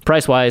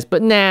price-wise,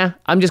 but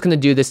I'm just going to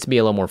do this to be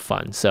a little more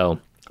fun. So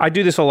I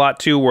do this a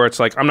lot too, where it's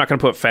like, I'm not going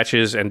to put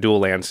fetches and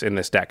dual lands in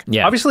this deck.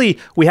 Yeah. Obviously,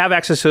 we have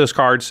access to those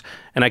cards,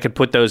 and I could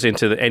put those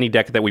into any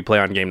deck that we play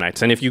on game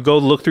nights. And if you go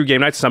look through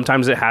game nights,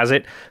 sometimes it has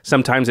it,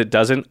 sometimes it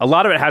doesn't. A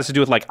lot of it has to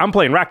do with, like, I'm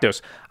playing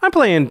Rakdos. I'm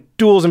playing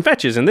duals and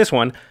fetches in this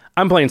one.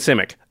 I'm playing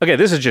Simic. Okay,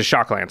 this is just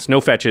shock lands, no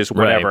fetches,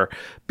 whatever. Right.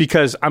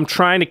 Because I'm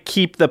trying to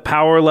keep the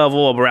power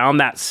level around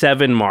that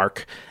 7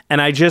 mark.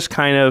 And I just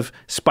kind of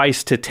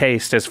spice to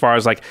taste as far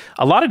as, like,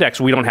 a lot of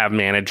decks, we don't have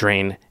mana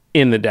drain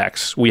in the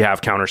decks. We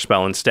have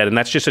Counterspell instead. And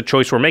that's just a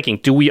choice we're making.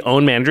 Do we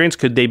own mana drains?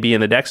 Could they be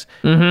in the decks?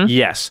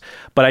 Yes.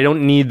 But I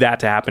don't need that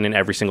to happen in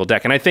every single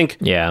deck. And I think,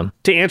 to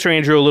answer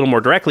Andrew a little more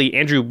directly,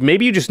 Andrew,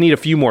 maybe you just need a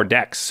few more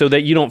decks so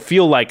that you don't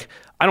feel like,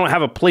 I don't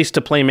have a place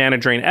to play mana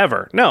drain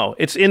ever. No,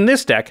 it's in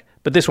this deck,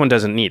 but this one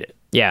doesn't need it.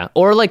 Yeah,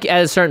 or like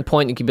at a certain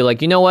point, you could be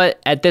like, you know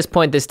what? At this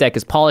point, this deck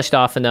is polished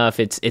off enough.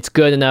 It's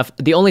good enough.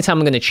 The only time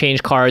I'm going to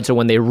change cards are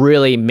when they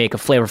really make a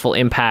flavorful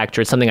impact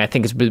or something I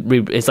think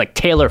is like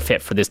tailor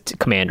fit for this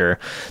commander,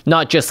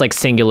 not just like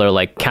singular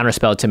like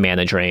Counterspell to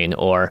mana drain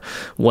or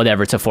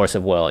whatever to Force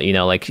of Will. You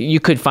know, like you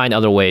could find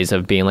other ways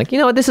of being like, you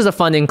know what? This is a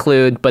fun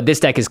include, but this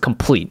deck is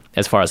complete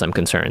as far as I'm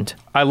concerned.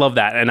 I love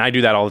that, and I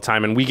do that all the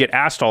time, and we get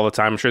asked all the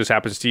time. I'm sure this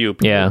happens to you.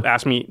 People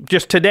ask me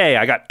just today.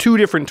 I got 2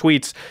 different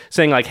tweets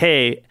saying like,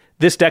 hey,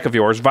 this deck of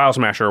yours, Vial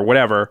Smasher or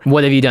whatever.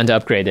 What have you done to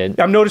upgrade it?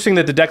 I'm noticing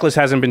that the deck list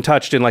hasn't been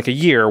touched in like a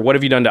year. What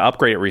have you done to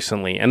upgrade it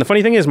recently? And the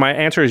funny thing is, my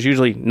answer is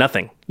usually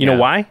nothing. You know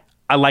why?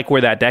 I like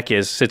where that deck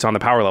sits on the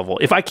power level.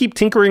 If I keep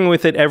tinkering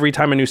with it every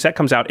time a new set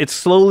comes out, it's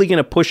slowly going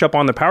to push up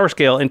on the power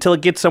scale until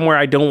it gets somewhere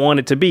I don't want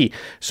it to be.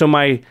 So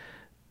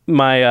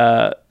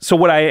so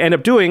what I end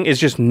up doing is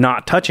just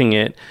not touching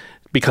it,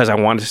 because I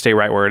want it to stay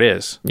right where it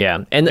is.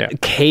 Yeah. And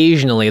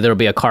occasionally there'll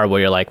be a card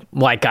where you're like,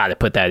 well, I got to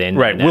put that in.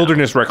 Right.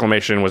 Wilderness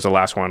Reclamation was the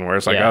last one where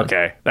it's like,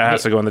 okay, that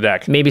has to go in the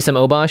deck. Maybe some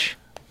Obosh?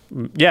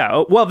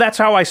 Yeah. Well, that's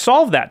how I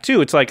solved that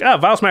too. It's like,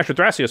 Vial Smasher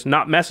Thrasios,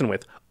 not messing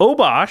with.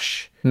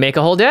 Obosh. Make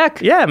a whole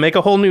deck. Yeah. Make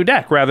a whole new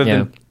deck rather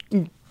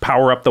than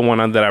power up the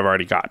one that I've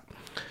already got.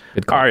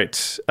 Good call. All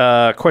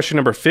right. Question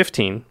number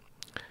 15.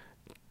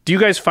 Do you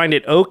guys find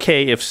it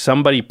okay if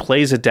somebody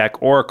plays a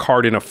deck or a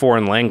card in a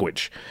foreign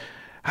language?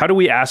 How do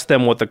we ask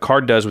them what the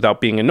card does without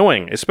being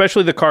annoying,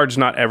 especially the cards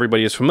not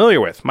everybody is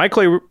familiar with? My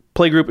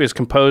playgroup is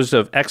composed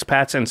of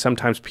expats and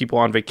sometimes people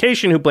on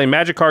vacation who play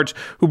Magic cards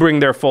who bring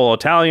their full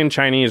Italian,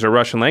 Chinese, or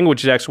Russian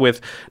language decks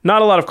with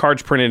not a lot of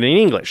cards printed in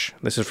English.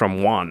 This is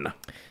from Juan.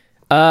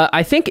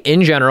 I think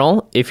in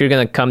general, if you're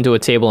going to come to a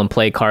table and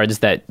play cards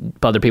that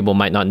other people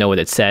might not know what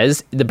it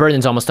says, the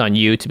burden's almost on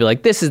you to be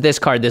like, this is this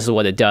card, this is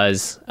what it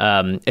does.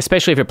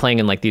 Especially if you're playing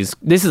in like these,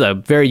 this is a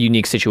very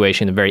unique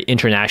situation, a very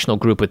international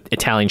group with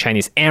Italian,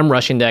 Chinese, and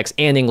Russian decks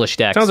and English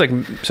decks. Sounds like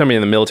somebody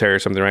in the military or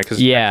something, right? Because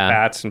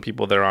expats and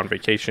people that are on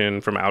vacation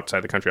from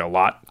outside the country a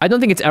lot. I don't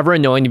think it's ever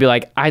annoying to be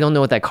like, I don't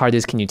know what that card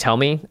is, can you tell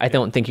me? I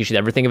don't think you should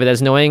ever think of it as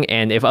annoying.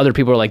 And if other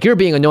people are like, you're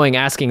being annoying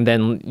asking,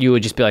 then you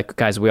would just be like,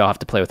 guys, we all have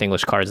to play with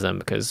English cards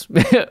then, because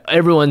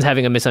everyone's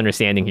having a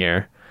misunderstanding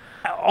here.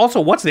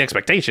 Also, what's the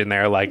expectation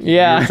there? Like,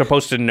 you're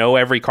supposed to know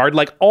every card.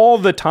 Like, all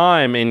the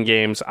time in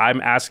games, I'm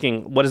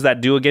asking, what does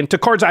that do again? To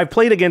cards I've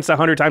played against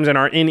 100 times and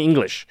are in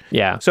English.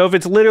 Yeah. So if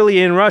it's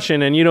literally in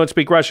Russian and you don't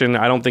speak Russian,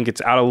 I don't think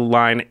it's out of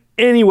line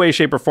any way,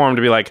 shape, or form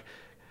to be like,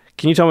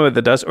 can you tell me what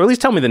that does? Or at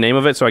least tell me the name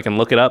of it so I can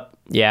look it up.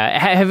 Yeah,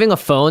 having a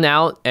phone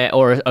out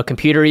or a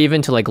computer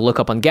even to like look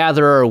up on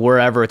Gatherer or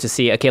wherever to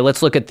see, okay,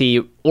 let's look at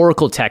the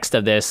Oracle text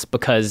of this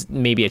because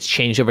maybe it's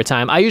changed over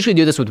time. I usually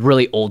do this with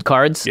really old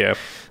cards. Yeah.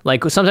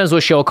 Like sometimes we'll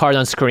show a card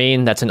on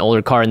screen that's an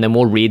older card and then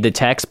we'll read the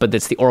text, but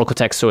it's the Oracle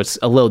text, so it's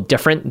a little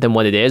different than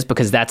what it is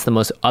because that's the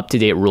most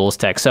up-to-date rules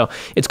text. So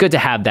it's good to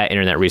have that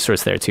internet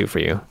resource there too for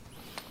you.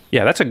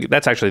 Yeah,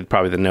 that's actually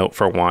probably the note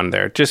for Juan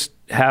there. Just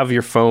have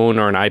your phone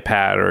or an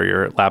iPad or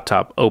your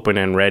laptop open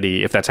and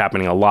ready if that's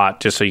happening a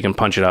lot, just so you can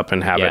punch it up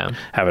and have it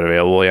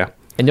available. Yeah.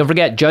 And don't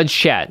forget Judge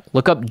Chat.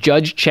 Look up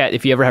Judge Chat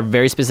if you ever have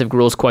very specific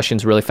rules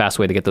questions. Really fast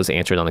way to get those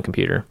answered on the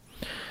computer.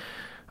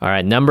 All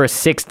right, number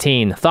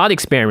 16, thought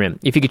experiment.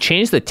 If you could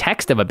change the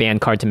text of a banned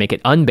card to make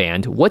it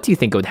unbanned, what do you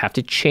think it would have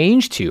to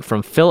change to?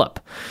 From Philip.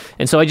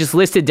 And so I just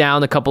listed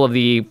down a couple of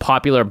the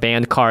popular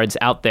banned cards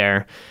out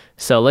there.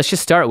 So let's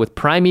just start with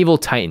Primeval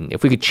Titan.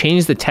 If we could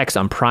change the text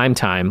on Prime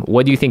Time,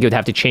 what do you think it would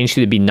have to change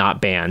to be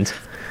not banned?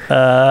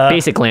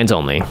 Basic lands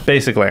only.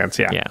 Basic lands,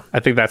 yeah. I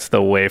think that's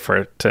the way for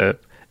it to...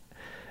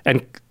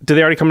 And do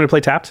they already come into play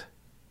tapped?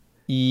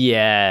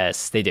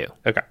 Yes, they do.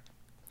 Okay.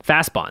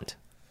 Fast Bond.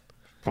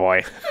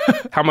 Boy.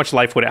 How much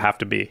life would it have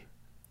to be?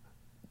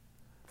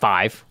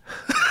 5.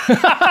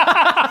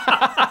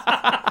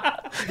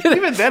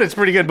 Even then, it's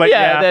pretty good, but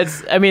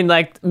that's, I mean,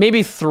 like,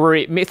 maybe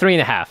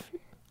 3.5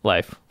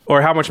 life.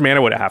 Or how much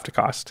mana would it have to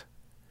cost?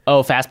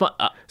 Oh, Fast Bond?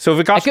 So if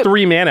it costs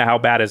 3 mana, how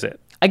bad is it?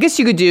 I guess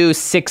you could do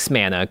 6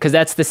 mana, because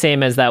that's the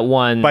same as that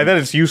one. By then,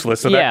 it's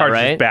useless, so that card's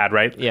just bad,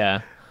 right?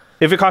 Yeah.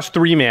 If it costs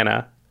 3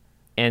 mana...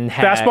 And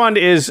Fast Bond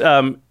is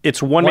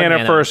it's one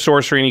mana for a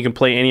sorcery, and you can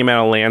play any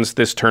amount of lands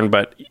this turn,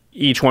 but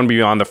each one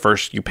beyond the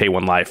first, you pay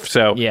 1 life.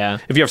 So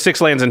if you have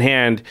 6 lands in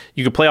hand,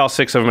 you could play all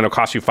 6 of them, and it'll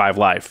cost you 5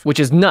 life. Which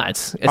is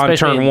nuts.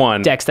 Especially on turn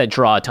 1. Decks that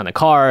draw a ton of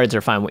cards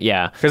or find,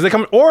 Because they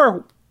come,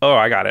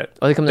 I got it.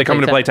 Oh, they come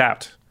into play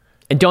tapped.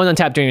 And don't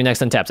untap during your next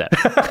untap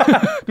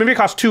set. Maybe it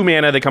costs 2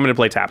 mana, they come into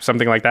play tapped,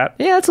 something like that.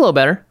 Yeah, that's a little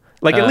better.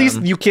 Like, at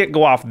least you can't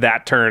go off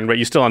that turn, but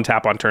you still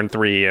untap on turn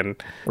 3.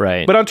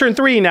 Right. But on turn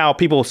 3, now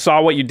people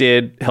saw what you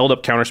did, held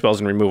up counterspells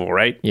and removal,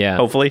 right? Yeah.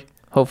 Hopefully.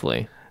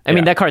 I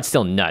mean, that card's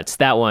still nuts.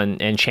 That one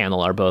and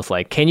Channel are both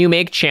like, can you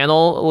make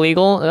Channel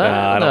legal?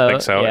 I don't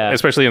think so. Yeah.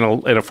 Especially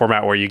in a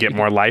format where you get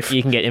more life.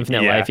 You can get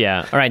infinite life,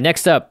 yeah. All right,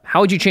 next up,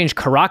 how would you change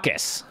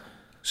Caracas?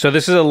 So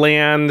this is a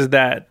land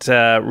that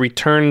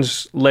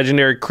returns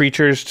legendary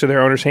creatures to their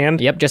owner's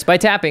hand? Yep, just by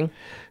tapping.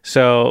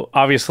 So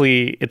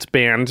obviously it's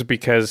banned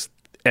because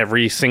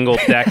every single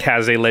deck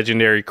has a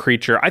legendary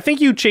creature. I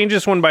think you change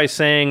this one by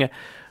saying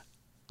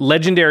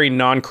legendary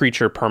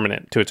non-creature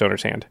permanent to its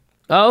owner's hand.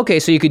 Oh, okay.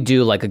 So you could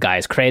do like a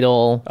Gaia's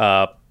Cradle.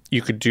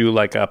 You could do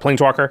like a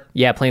Planeswalker.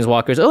 Yeah,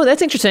 Planeswalkers. Oh,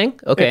 that's interesting.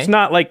 Okay. It's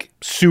not like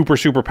super,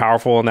 super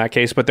powerful in that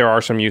case, but there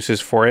are some uses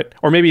for it.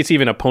 Or maybe it's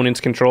even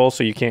opponent's control,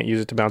 so you can't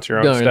use it to bounce your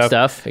own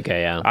stuff.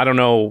 Okay, yeah. I don't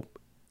know.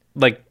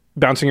 Like,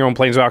 bouncing your own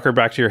Planeswalker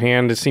back to your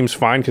hand, it seems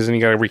fine because then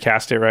you got to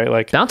recast it, right?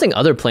 Like bouncing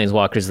other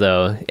Planeswalkers,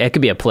 though, it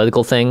could be a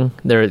political thing.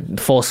 They're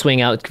full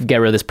swing out, get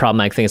rid of this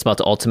problematic thing. It's about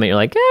to ultimate. You're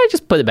like,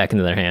 just put it back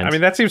into their hands. I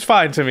mean, that seems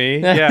fine to me.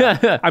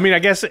 Yeah. I mean, I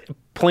guess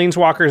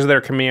Planeswalkers,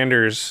 their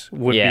commanders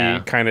would be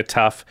kind of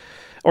tough.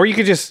 Or you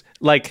could just,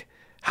 like,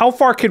 how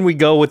far can we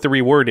go with the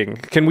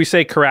rewording? Can we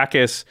say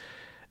Caracas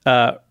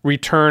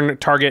return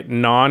target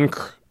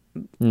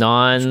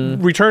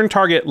return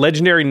target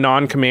legendary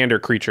non-commander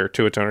creature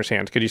to its owner's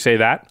hand? Could you say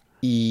that?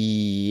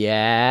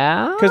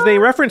 Yeah. Because they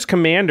reference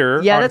commander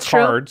on that's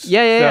cards. True.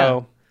 Yeah.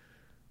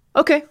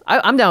 Okay,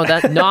 I'm down with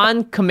that.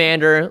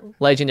 Non-commander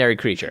legendary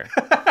creature.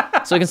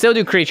 So we can still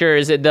do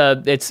creatures.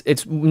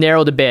 It's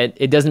narrowed a bit.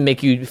 It doesn't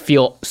make you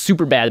feel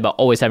super bad about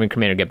always having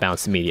commander get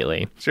bounced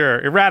immediately. Sure,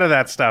 errata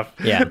that stuff.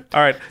 Yeah. All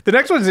right. The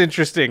next one's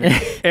interesting.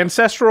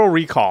 Ancestral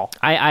Recall.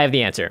 I have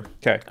the answer.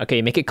 Okay.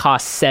 You make it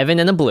cost 7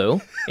 and a blue,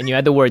 and you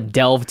add the word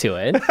delve to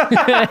it,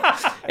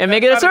 and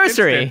make it a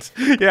sorcery.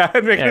 Yeah,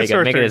 and make it a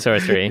sorcery. Make it a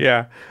sorcery.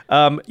 Yeah.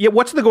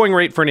 What's the going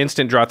rate for an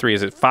instant draw 3?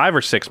 Is it 5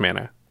 or 6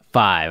 mana?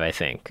 5, I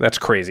think. That's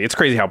crazy. It's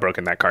crazy how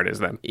broken that card is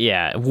then.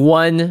 Yeah,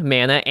 1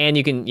 mana, and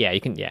you can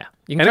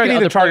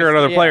even target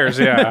other players.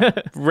 Yeah,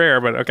 rare,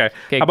 but okay.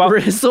 Okay, How about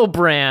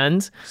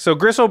Gristlebrand? So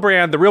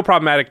Gristlebrand, the real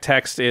problematic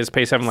text is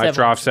pay 7 life,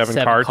 draw 7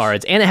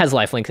 cards. And it has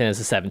lifelink and it's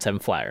a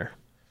 7/7 flyer.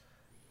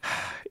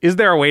 Is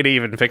there a way to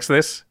even fix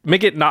this?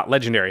 Make it not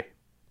legendary.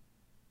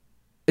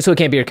 So it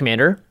can't be your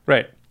commander?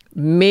 Right.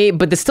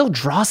 But they still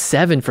draw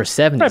 7 for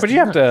 7. Right, but you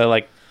have to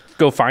like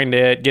go find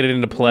it, get it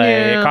into play.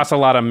 Yeah. It costs a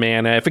lot of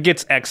mana. If it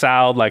gets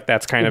exiled, like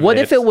that's kind of what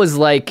if it was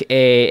like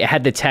it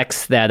had the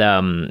text that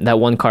that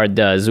one card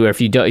does, where if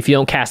you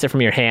don't cast it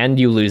from your hand,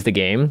 you lose the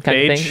game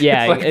kind of thing.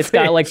 Yeah, it's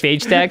got like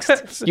phage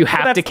text. You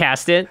have to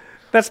cast it.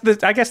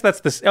 I guess that's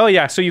the. Oh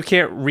yeah, so you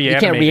can't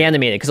reanimate. You can't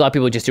reanimate it because a lot of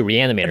people just do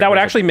reanimate. That would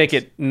actually make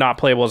it not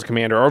playable as a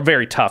commander, or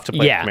very tough to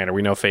play as a commander.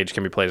 We know phage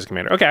can be played as a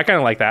commander. Okay, I kind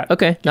of like that.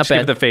 Okay, not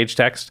bad. Give the phage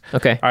text.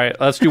 Okay. All right,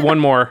 let's do one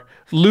more.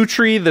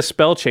 Lutri the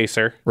Spell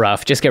Chaser.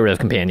 Rough. Just get rid of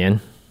companion.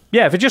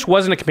 Yeah, if it just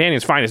wasn't a companion,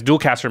 it's fine. It's dual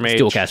caster mage.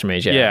 Dual caster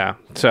mage. Yeah. Yeah.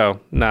 So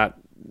not.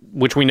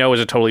 Which we know is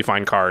a totally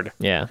fine card.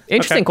 Yeah.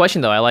 Interesting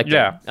question, though. I like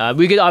that.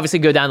 We could obviously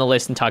go down the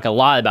list and talk a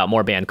lot about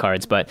more banned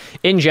cards, but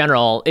in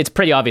general, it's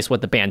pretty obvious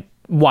what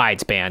why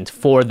it's banned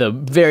for the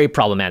very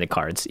problematic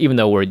cards, even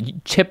though we're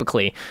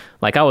typically,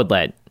 like, I'd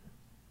let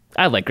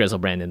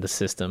Grizzlebrand in the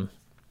system.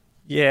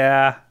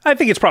 Yeah. I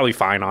think it's probably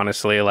fine,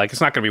 honestly. Like,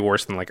 it's not going to be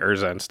worse than, like,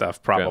 Urza and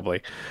stuff,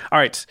 probably. Yeah. All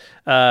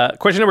right.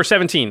 Question number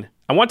 17.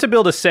 I want to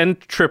build a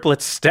Send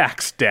Triplet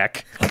Stacks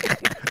deck.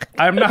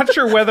 I'm not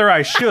sure whether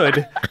I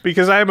should,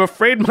 because I am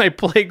afraid my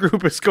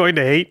playgroup is going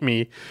to hate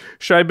me.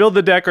 Should I build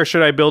the deck, or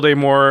should I build a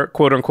more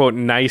quote-unquote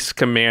nice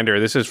commander?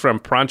 This is from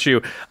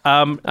Pranchu.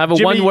 I have a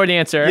one-word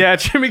answer. Yeah,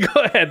 Jimmy,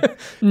 go ahead.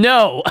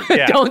 No,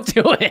 don't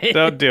do it.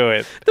 Don't do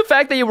it. The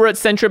fact that you wrote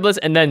Send Triplets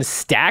and then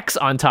stacks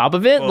on top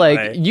of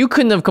it, you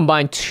couldn't have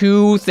combined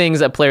 2 things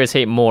that players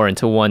hate more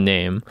into one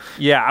name.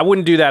 Yeah, I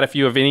wouldn't do that if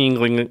you have any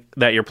inkling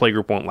that your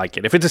playgroup won't like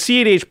it. If it's a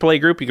CADH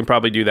playgroup, you can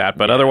probably do that,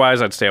 but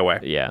otherwise, I'd stay away.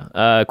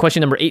 Yeah.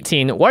 Question number 18.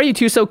 Why are you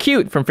 2 so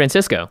cute? From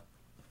Francisco.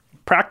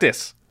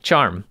 Practice.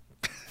 Charm.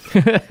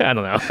 I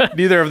don't know.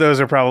 Neither of those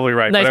are probably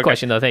right. Nice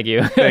question, though. Thank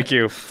you. Thank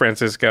you,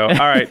 Francisco. All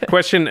right.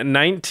 Question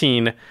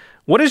 19.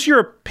 What is your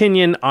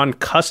opinion on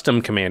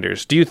custom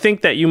commanders? Do you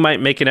think that you might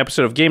make an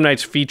episode of Game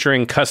Nights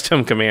featuring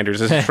custom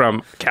commanders? This is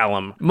from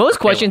Callum. Most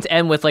questions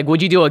end with, like,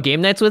 would you do a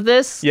Game Nights with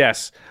this?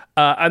 Yes.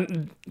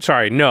 I'm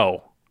sorry,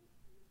 no.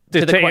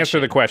 To answer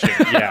the question,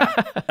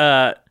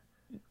 yeah.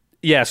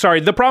 Yeah, sorry.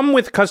 The problem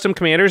with custom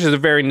commanders is they're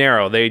very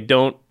narrow.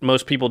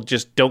 Most people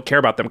just don't care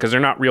about them because they're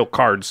not real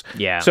cards.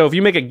 Yeah. So if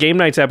you make a Game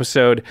Nights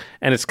episode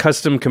and it's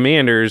custom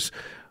commanders,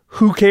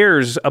 who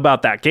cares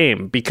about that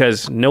game?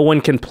 Because no one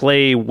can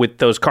play with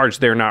those cards.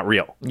 They're not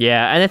real.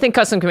 Yeah, and I think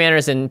custom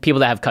commanders and people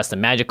that have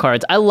custom Magic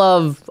cards, I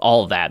love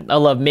all of that. I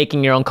love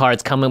making your own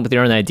cards, coming with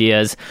your own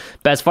ideas.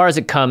 But as far as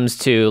it comes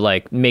to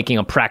like making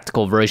a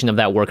practical version of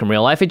that work in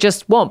real life, it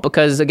just won't.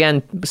 Because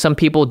again, some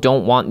people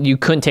don't want, you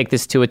couldn't take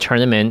this to a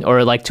tournament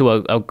or like to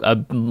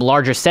a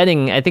larger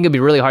setting. I think it'd be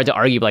really hard to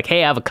argue like,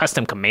 hey, I have a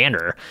custom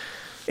commander.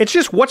 It's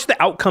just, what's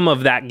the outcome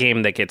of that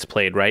game that gets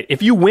played, right?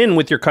 If you win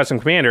with your custom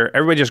commander,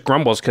 everybody just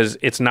grumbles because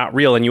it's not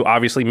real and you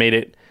obviously made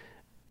it.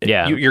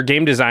 Yeah. Your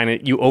game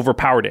design, you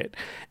overpowered it.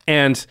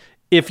 And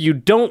if you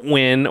don't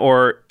win,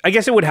 or I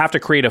guess it would have to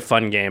create a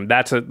fun game.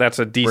 That's a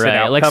decent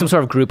outcome. Like some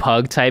sort of group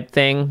hug type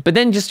thing. But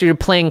then just you're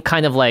playing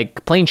kind of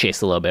like plane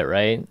chase a little bit,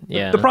 right?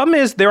 Yeah. The problem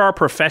is there are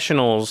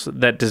professionals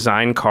that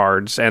design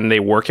cards and they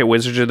work at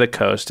Wizards of the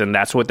Coast, and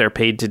that's what they're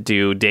paid to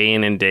do day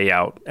in and day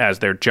out as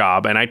their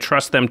job. And I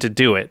trust them to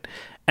do it.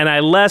 And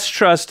I less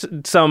trust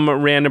some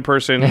random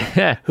person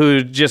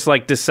who just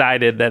like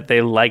decided that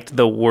they liked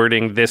the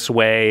wording this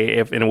way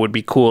and it would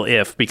be cool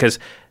because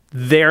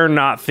they're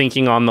not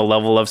thinking on the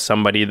level of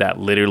somebody that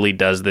literally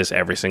does this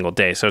every single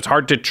day. So it's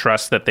hard to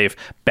trust that they've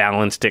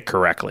balanced it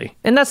correctly.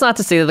 And that's not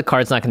to say that the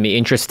card's not going to be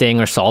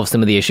interesting or solve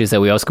some of the issues that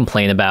we always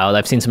complain about.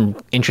 I've seen some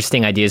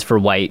interesting ideas for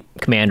white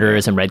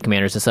commanders and red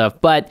commanders and stuff.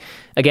 But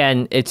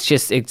again, it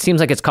seems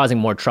like it's causing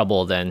more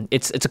trouble than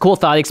it's a cool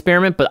thought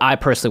experiment, but I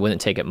personally wouldn't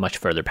take it much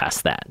further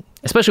past that.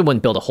 Especially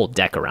wouldn't build a whole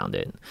deck around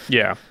it.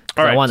 Yeah.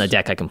 All right. I want a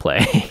deck I can play.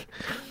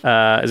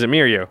 Is it me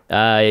or you?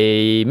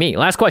 Me.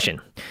 Last question.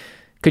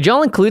 Could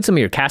y'all include some of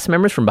your cast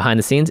members from behind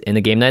the scenes in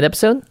the Game Night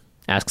episode?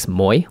 Asks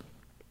Moy.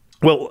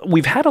 Well,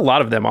 we've had a lot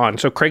of them on.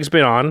 So Craig's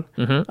been on.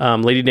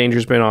 Mm-hmm. Lady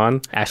Danger's been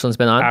on. Ashland's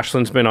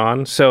been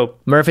on. So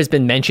Murph has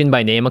been mentioned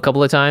by name a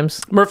couple of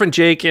times. Murph and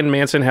Jake and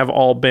Manson have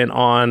all been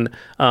on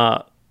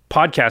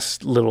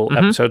podcast little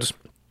episodes,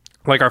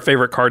 like our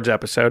favorite cards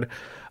episode.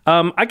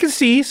 I can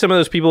see some of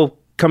those people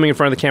coming in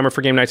front of the camera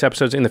for Game Nights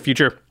episodes in the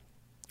future.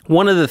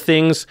 One of the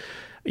things,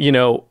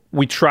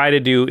 we try to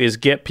do is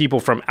get people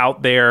from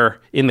out there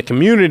in the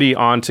community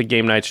onto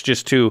Game Nights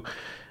just to,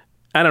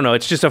 I don't know,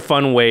 it's just a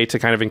fun way to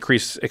kind of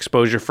increase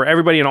exposure for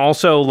everybody and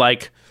also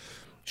like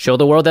show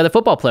the world that a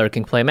football player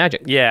can play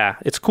Magic. Yeah,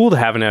 it's cool to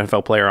have an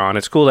NFL player on.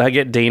 It's cool to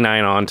get Day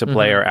 9 on to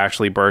play or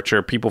Ashley Birch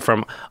or people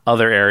from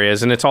other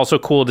areas. And it's also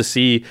cool to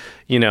see,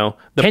 the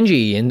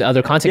Kenji and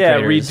other content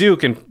creators. Reed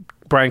Duke and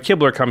Brian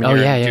Kibler come here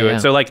and do it.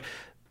 So like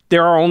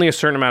there are only a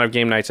certain amount of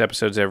Game Nights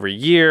episodes every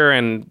year,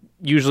 and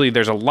usually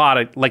there's a lot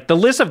of, like, the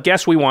list of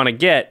guests we want to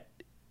get,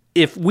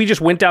 if we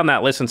just went down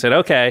that list and said,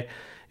 okay,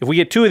 if we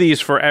get 2 of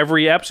these for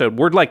every episode,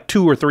 we're like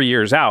 2 or 3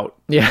 years out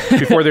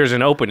before there's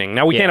an opening.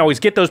 Now, we can't always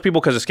get those people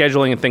because of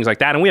scheduling and things like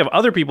that. And we have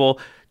other people,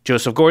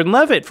 Joseph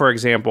Gordon-Levitt, for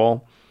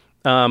example.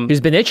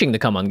 Who's been itching to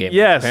come on Game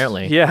Night,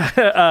 apparently.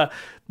 Yeah.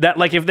 That,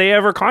 like, if they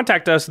ever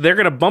contact us, they're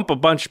going to bump a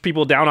bunch of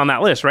people down on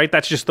that list, right?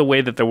 That's just the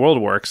way that the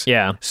world works.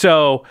 Yeah.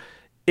 So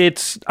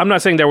I'm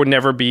not saying there would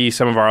never be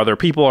some of our other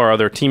people or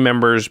other team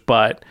members,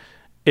 but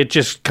it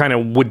just kind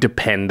of would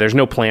depend. There's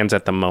no plans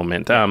at the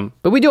moment.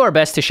 But we do our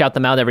best to shout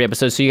them out every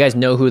episode so you guys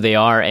know who they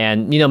are.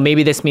 And,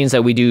 maybe this means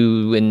that we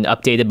do an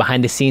updated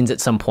behind the scenes at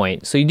some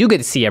point. So you do get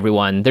to see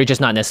everyone. They're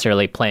just not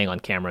necessarily playing on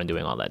camera and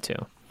doing all that too.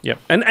 Yeah.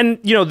 And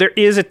there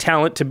is a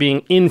talent to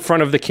being in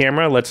front of the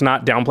camera. Let's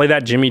not downplay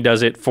that. Jimmy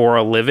does it for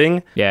a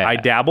living. Yeah. I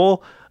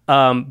dabble.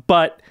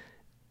 But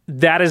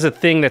that is a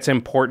thing that's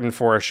important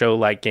for a show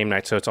like Game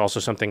Night, so it's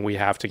also something we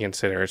have to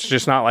consider. It's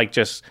just not like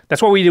that's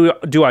why we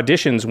do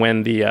auditions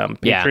when the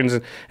patrons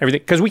and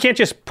everything, because we can't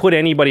just put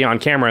anybody on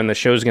camera and the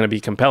show's going to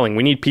be compelling.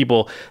 We need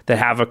people that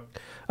have a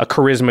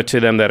charisma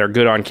to them, that are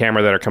good on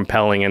camera, that are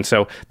compelling, and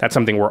so that's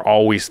something we're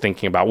always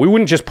thinking about. We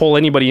wouldn't just pull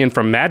anybody in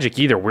from Magic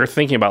either. We're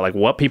thinking about like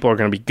what people are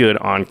going to be good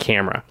on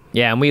camera.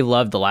 Yeah, and we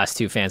loved the last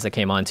 2 fans that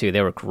came on too.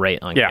 They were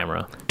great on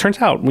camera. Turns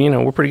out,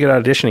 we're pretty good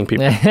at auditioning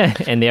people.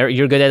 And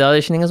you're good at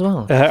auditioning as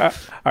well. All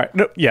right.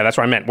 No, yeah, that's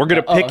what I meant. We're good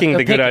at picking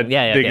the good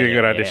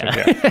auditions.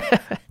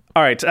 Yeah.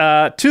 All right.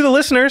 To the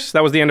listeners,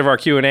 that was the end of our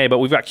Q&A, but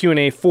we've got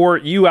Q&A for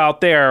you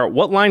out there.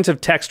 What lines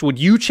of text would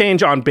you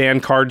change on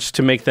banned cards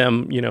to make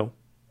them,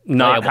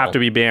 not have to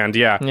be banned?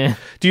 Yeah.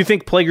 Do you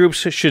think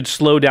playgroups should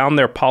slow down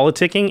their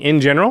politicking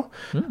in general?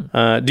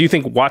 Do you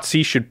think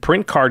WotC should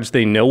print cards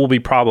they know will be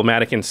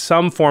problematic in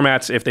some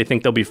formats if they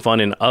think they'll be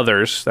fun in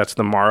others? That's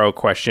the Morrow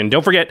question.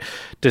 Don't forget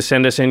to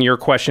send us in your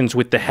questions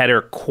with the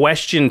header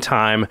question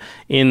time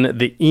in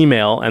the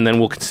email, and then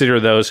we'll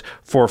consider those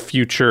for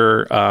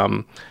future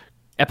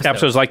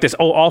episodes like this.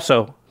 Oh,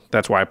 also,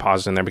 that's why I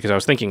paused in there, because I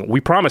was thinking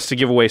we promised to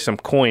give away some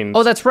coins.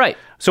 Oh, that's right.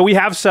 So we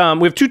have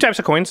 2 types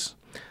of coins.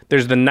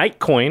 There's the Knight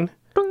coin.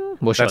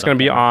 That's going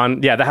to be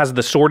that has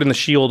the sword and the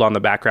shield on the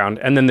background.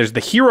 And then there's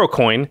the Hero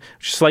coin,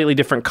 which is slightly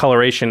different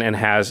coloration and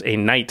has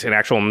an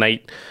actual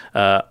knight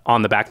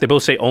on the back. They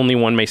both say only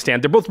one may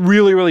stand. They're both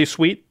really, really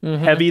sweet,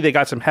 heavy. They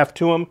got some heft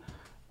to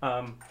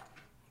them.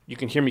 You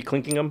can hear me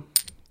clinking them.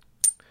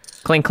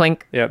 Clink,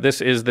 clink. Yeah,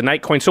 this is the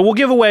Knight coin. So we'll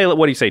give away,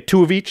 what do you say,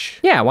 2 of each?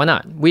 Yeah, why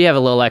not? We have a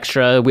little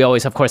extra. We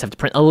always, of course, have to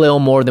print a little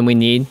more than we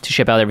need to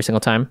ship out every single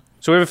time.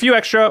 So we have a few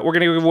extra. We're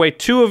going to give away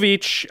 2 of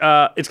each.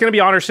 It's going to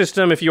be honor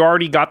system. If you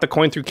already got the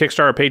coin through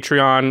Kickstarter or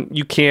Patreon,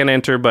 you can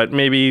enter, but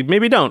maybe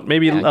don't.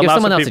 Maybe give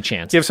someone else a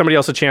chance. Give somebody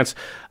else a chance.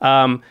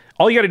 All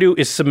you got to do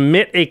is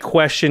submit a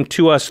question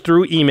to us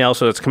through email.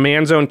 So that's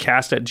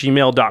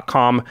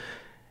commandzonecast@gmail.com,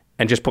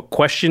 and just put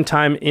question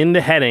time in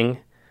the heading.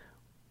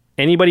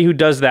 Anybody who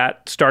does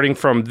that, starting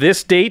from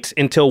this date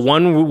until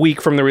 1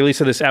 week from the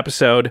release of this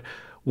episode,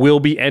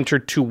 will be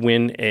entered to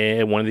win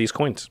one of these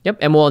coins. Yep,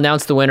 and we'll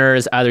announce the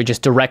winners either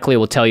just directly.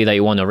 We'll tell you that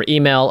you won over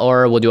email,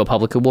 or we'll do a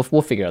public.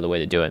 We'll figure out a way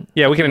to do it.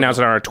 Yeah, we can announce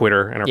it on our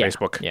Twitter and our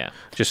Facebook. Yeah,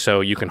 just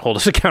so you can hold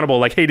us accountable.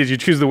 Like, hey, did you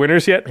choose the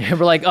winners yet?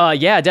 We're like,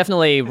 yeah,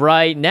 definitely.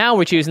 Right now,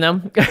 we're choosing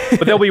them.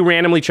 But they'll be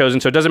randomly chosen,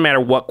 so it doesn't matter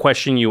what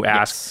question you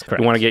ask. Yes,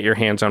 you want to get your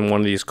hands on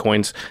one of these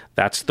coins.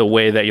 That's the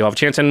way that you'll have a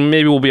chance, and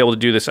maybe we'll be able to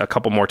do this a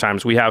couple more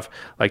times. We have,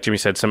 like Jimmy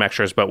said, some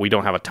extras, but we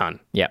don't have a ton.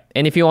 Yeah,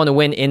 and if you want to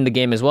win in the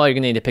game as well, you're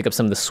going to need to pick up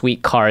some of the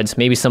sweet cards,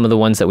 maybe some of the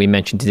ones that we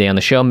mentioned today on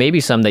the show, maybe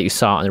some that you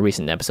saw on a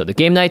recent episode of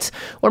Game Nights,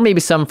 or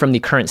maybe some from the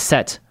current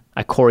set,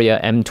 Ikoria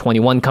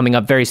M21, coming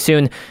up very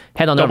soon.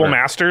 Head on Double over.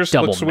 Masters.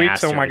 Double Looks sweet.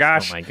 Masters. Oh my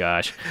gosh. Oh my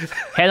gosh.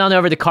 Head on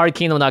over to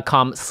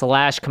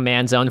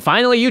cardkingdom.com/command zone.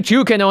 Finally, you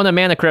too can own a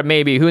Mana Crypt,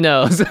 maybe. Who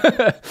knows?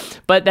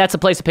 But that's a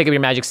place to pick up your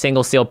Magic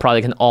single sealed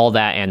product and all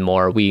that and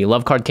more. We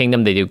love Card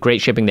Kingdom. They do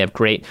great shipping. They have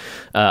great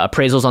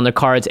appraisals on their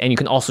cards, and you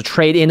can also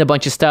trade in a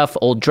bunch of stuff,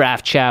 old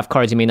draft chaff,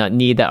 cards you may not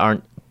need that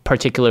aren't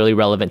particularly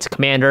relevant to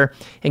Commander,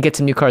 and get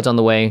some new cards on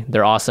the way.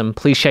 They're awesome.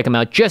 Please check them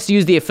out. Just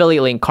use the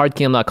affiliate link,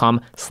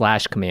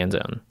 cardkingdom.com/command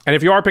zone. And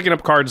if you are picking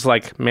up cards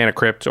like Mana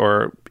Crypt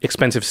or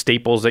expensive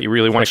staples that you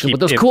really want to keep with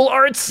those cool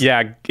arts,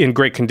 in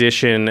great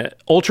condition,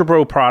 Ultra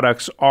Pro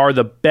products are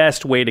the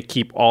best way to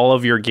keep all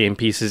of your game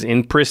pieces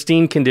in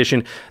pristine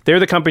condition. They're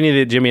the company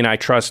that Jimmy and I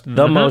trust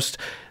the most.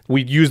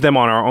 We use them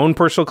on our own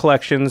personal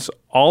collections.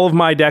 All of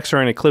my decks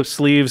are in Eclipse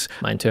sleeves.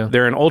 Mine too.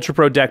 They're in Ultra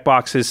Pro deck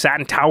boxes.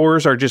 Satin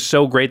Towers are just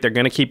so great. They're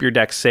going to keep your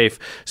deck safe.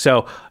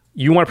 So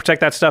you want to protect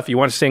that stuff. You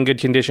want to stay in good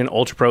condition.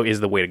 Ultra Pro is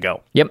the way to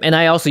go. Yep, and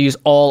I also use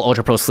all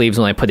Ultra Pro sleeves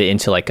when I put it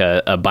into like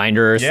a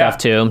binder or stuff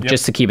too,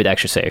 just to keep it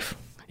extra safe.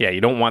 Yeah, you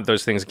don't want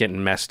those things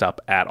getting messed up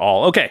at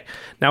all. Okay,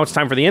 now it's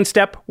time for the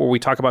in-step, where we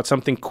talk about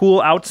something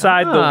cool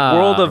outside the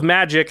world of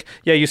Magic.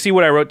 Yeah, you see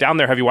what I wrote down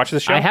there. Have you watched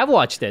the show? I have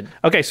watched it.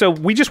 Okay, so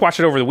we just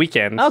watched it over the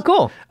weekend. Oh,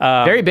 cool.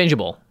 Very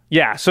bingeable.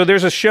 Yeah, so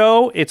there's a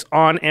show. It's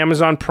on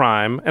Amazon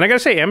Prime. And I got to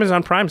say,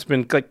 Amazon Prime's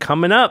been like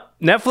coming up.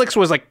 Netflix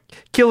was like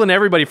killing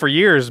everybody for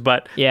years,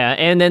 but... Yeah,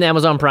 and then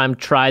Amazon Prime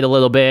tried a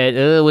little bit.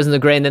 It wasn't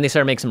great, and then they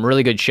started making some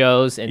really good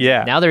shows. And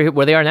now they're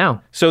where they are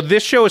now. So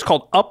this show is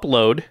called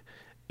Upload.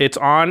 It's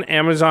on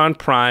Amazon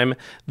Prime.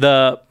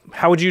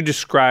 How would you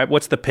describe,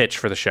 what's the pitch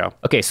for the show?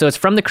 Okay, so it's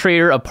from the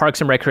creator of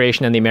Parks and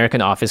Recreation and The American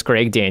Office,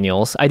 Greg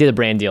Daniels. I did a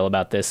brand deal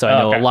about this, so I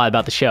know a lot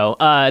about the show.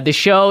 The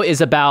show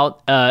is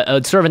about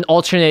sort of an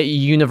alternate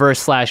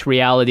universe /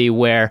 reality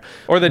where...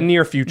 Or the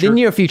near future. The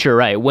near future,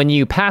 right. When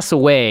you pass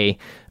away,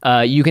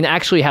 you can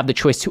actually have the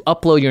choice to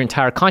upload your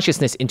entire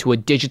consciousness into a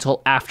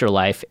digital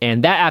afterlife.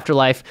 And that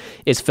afterlife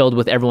is filled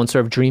with everyone's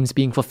sort of dreams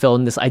being fulfilled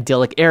in this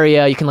idyllic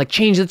area. You can like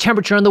change the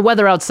temperature and the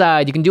weather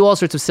outside. You can do all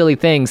sorts of silly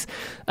things.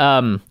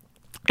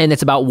 And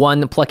it's about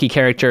one plucky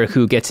character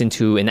who gets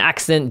into an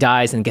accident,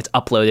 dies, and gets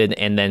uploaded.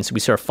 And then we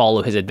sort of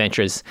follow his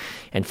adventures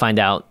and find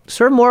out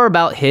sort of more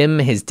about him,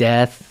 his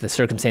death, the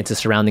circumstances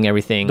surrounding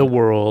everything. The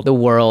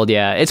world,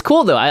 yeah. It's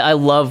cool, though. I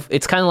love,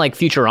 it's kind of like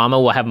Futurama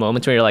will have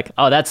moments where you're like,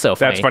 oh, that's so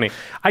funny. That's funny.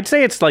 I'd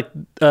say it's like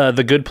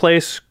The Good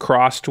Place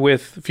crossed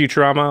with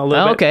Futurama a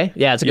little bit. Okay.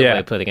 Yeah, it's a good way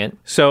of putting it.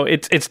 So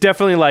it's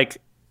definitely like,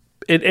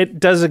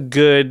 it does a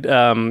good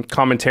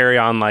commentary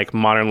on like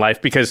modern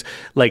life because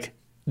like,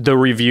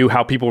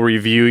 how people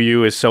review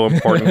you is so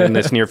important in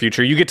this near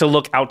future. You get to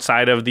look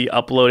outside of the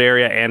upload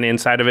area and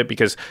inside of it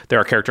because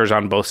there are characters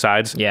on both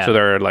sides. Yeah. So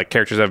there are like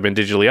characters that have been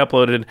digitally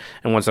uploaded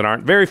and ones that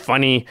aren't. Very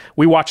funny.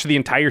 We watched the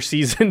entire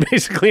season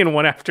basically in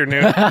one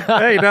afternoon.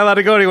 Hey, you're not allowed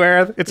to go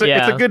anywhere. It's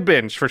a good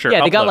binge for sure.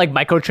 Yeah, they got like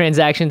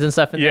microtransactions and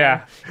stuff in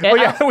there.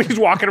 Yeah. He's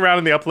walking around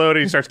in the upload and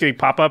he starts getting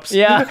pop-ups.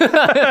 Yeah.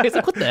 He's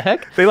like, what the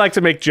heck? They like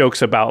to make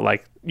jokes about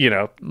like,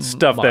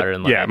 stuff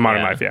modern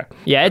life.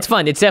 Yeah, it's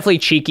fun. It's definitely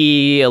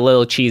cheeky, a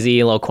little cheesy,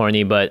 a little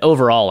corny, but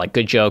overall, like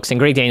good jokes. And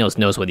Greg Daniels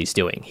knows what he's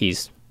doing.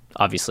 He's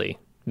obviously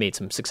made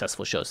some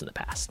successful shows in the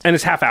past. And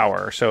it's half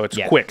hour, so it's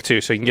quick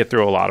too, so you can get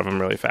through a lot of them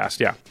really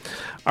fast. Yeah.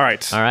 All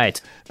right.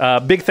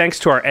 Big thanks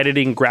to our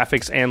editing,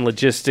 graphics, and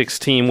logistics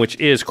team, which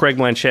is Craig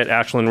Blanchett,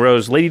 Ashlyn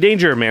Rose, Lady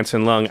Danger,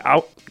 Manson Lung,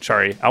 Alfred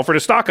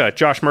Estaca,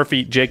 Josh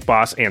Murphy, Jake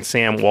Boss, and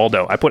Sam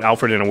Waldo. I put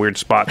Alfred in a weird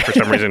spot for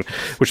some reason,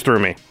 which threw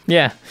me.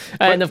 Yeah.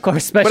 And of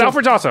course, but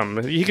Alfred's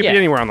awesome. He could be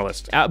anywhere on the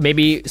list.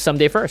 Maybe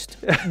someday first.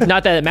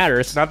 Not that it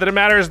matters. Not that it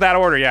matters that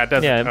order. Yeah, it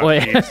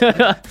doesn't.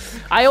 Yeah,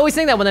 I always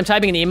think that when I'm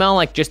typing an email,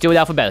 like, just do it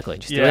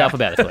alphabetically. All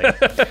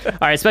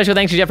right, special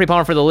thanks to Jeffrey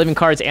Palmer for the Living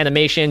Cards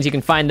animations. You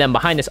can find them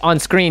behind us on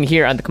screen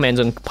here on the Command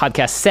Zone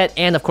podcast set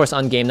and, of course,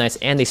 on Game Nights.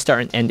 And they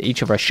start and end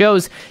each of our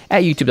shows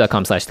at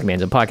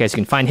youtube.com/Command Zone podcast. You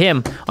can find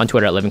him on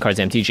Twitter at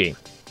LivingCardsMTG.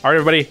 All right,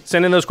 everybody,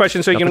 send in those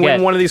questions so you can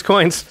win one of these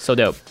coins. So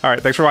dope. All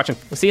right, thanks for watching.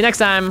 We'll see you next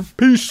time.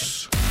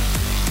 Peace.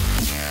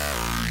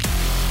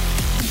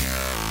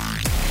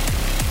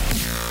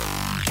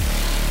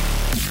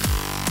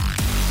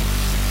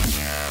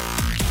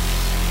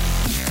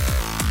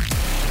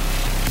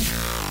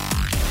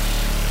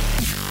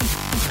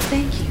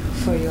 Thank you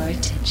for your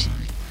attention.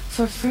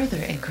 For further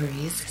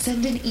inquiries,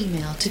 send an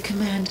email to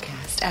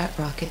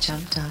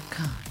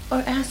commandcast@rocketjump.com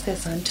or ask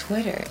us on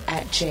Twitter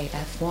at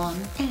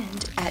JFWong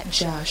and at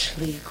Josh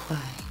Lee Kwai.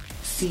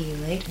 See you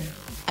later,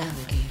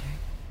 alligator.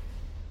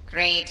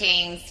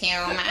 Greetings,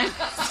 humans.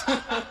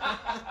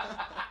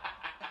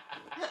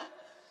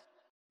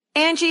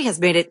 Angie has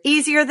made it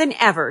easier than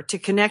ever to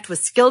connect with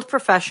skilled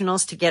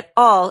professionals to get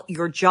all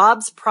your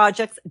jobs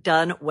projects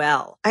done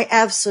well. I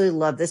absolutely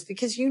love this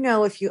because,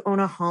 if you own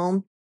a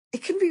home,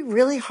 it can be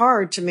really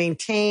hard to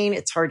maintain.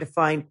 It's hard to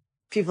find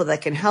people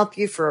that can help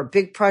you for a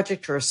big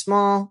project or a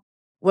small.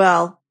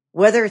 Well,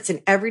 whether it's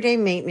in everyday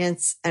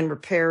maintenance and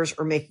repairs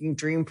or making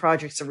dream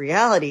projects a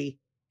reality,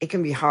 it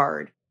can be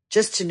hard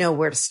just to know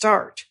where to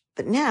start.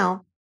 But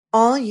now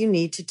all you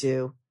need to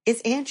do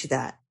is Angie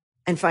that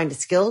and find a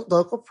skilled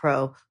local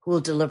pro who will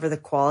deliver the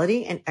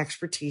quality and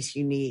expertise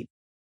you need.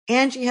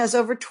 Angie has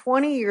over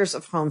 20 years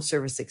of home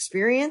service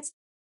experience,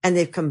 and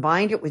they've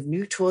combined it with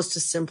new tools to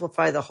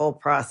simplify the whole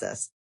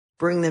process.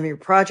 Bring them your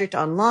project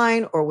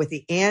online or with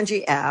the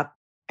Angie app,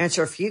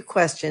 answer a few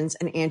questions,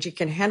 and Angie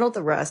can handle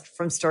the rest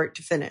from start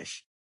to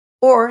finish.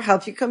 Or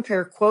help you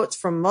compare quotes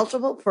from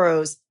multiple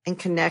pros and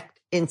connect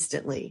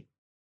instantly,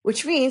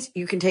 which means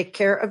you can take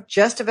care of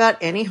just about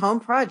any home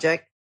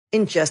project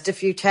in just a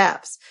few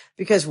taps.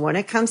 Because when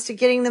it comes to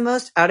getting the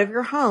most out of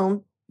your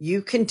home,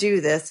 you can do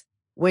this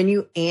when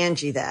you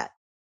Angie that.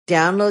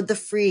 Download the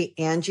free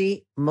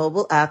Angie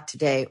mobile app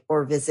today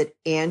or visit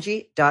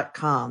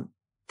Angie.com.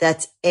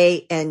 That's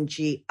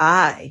ANGI.com.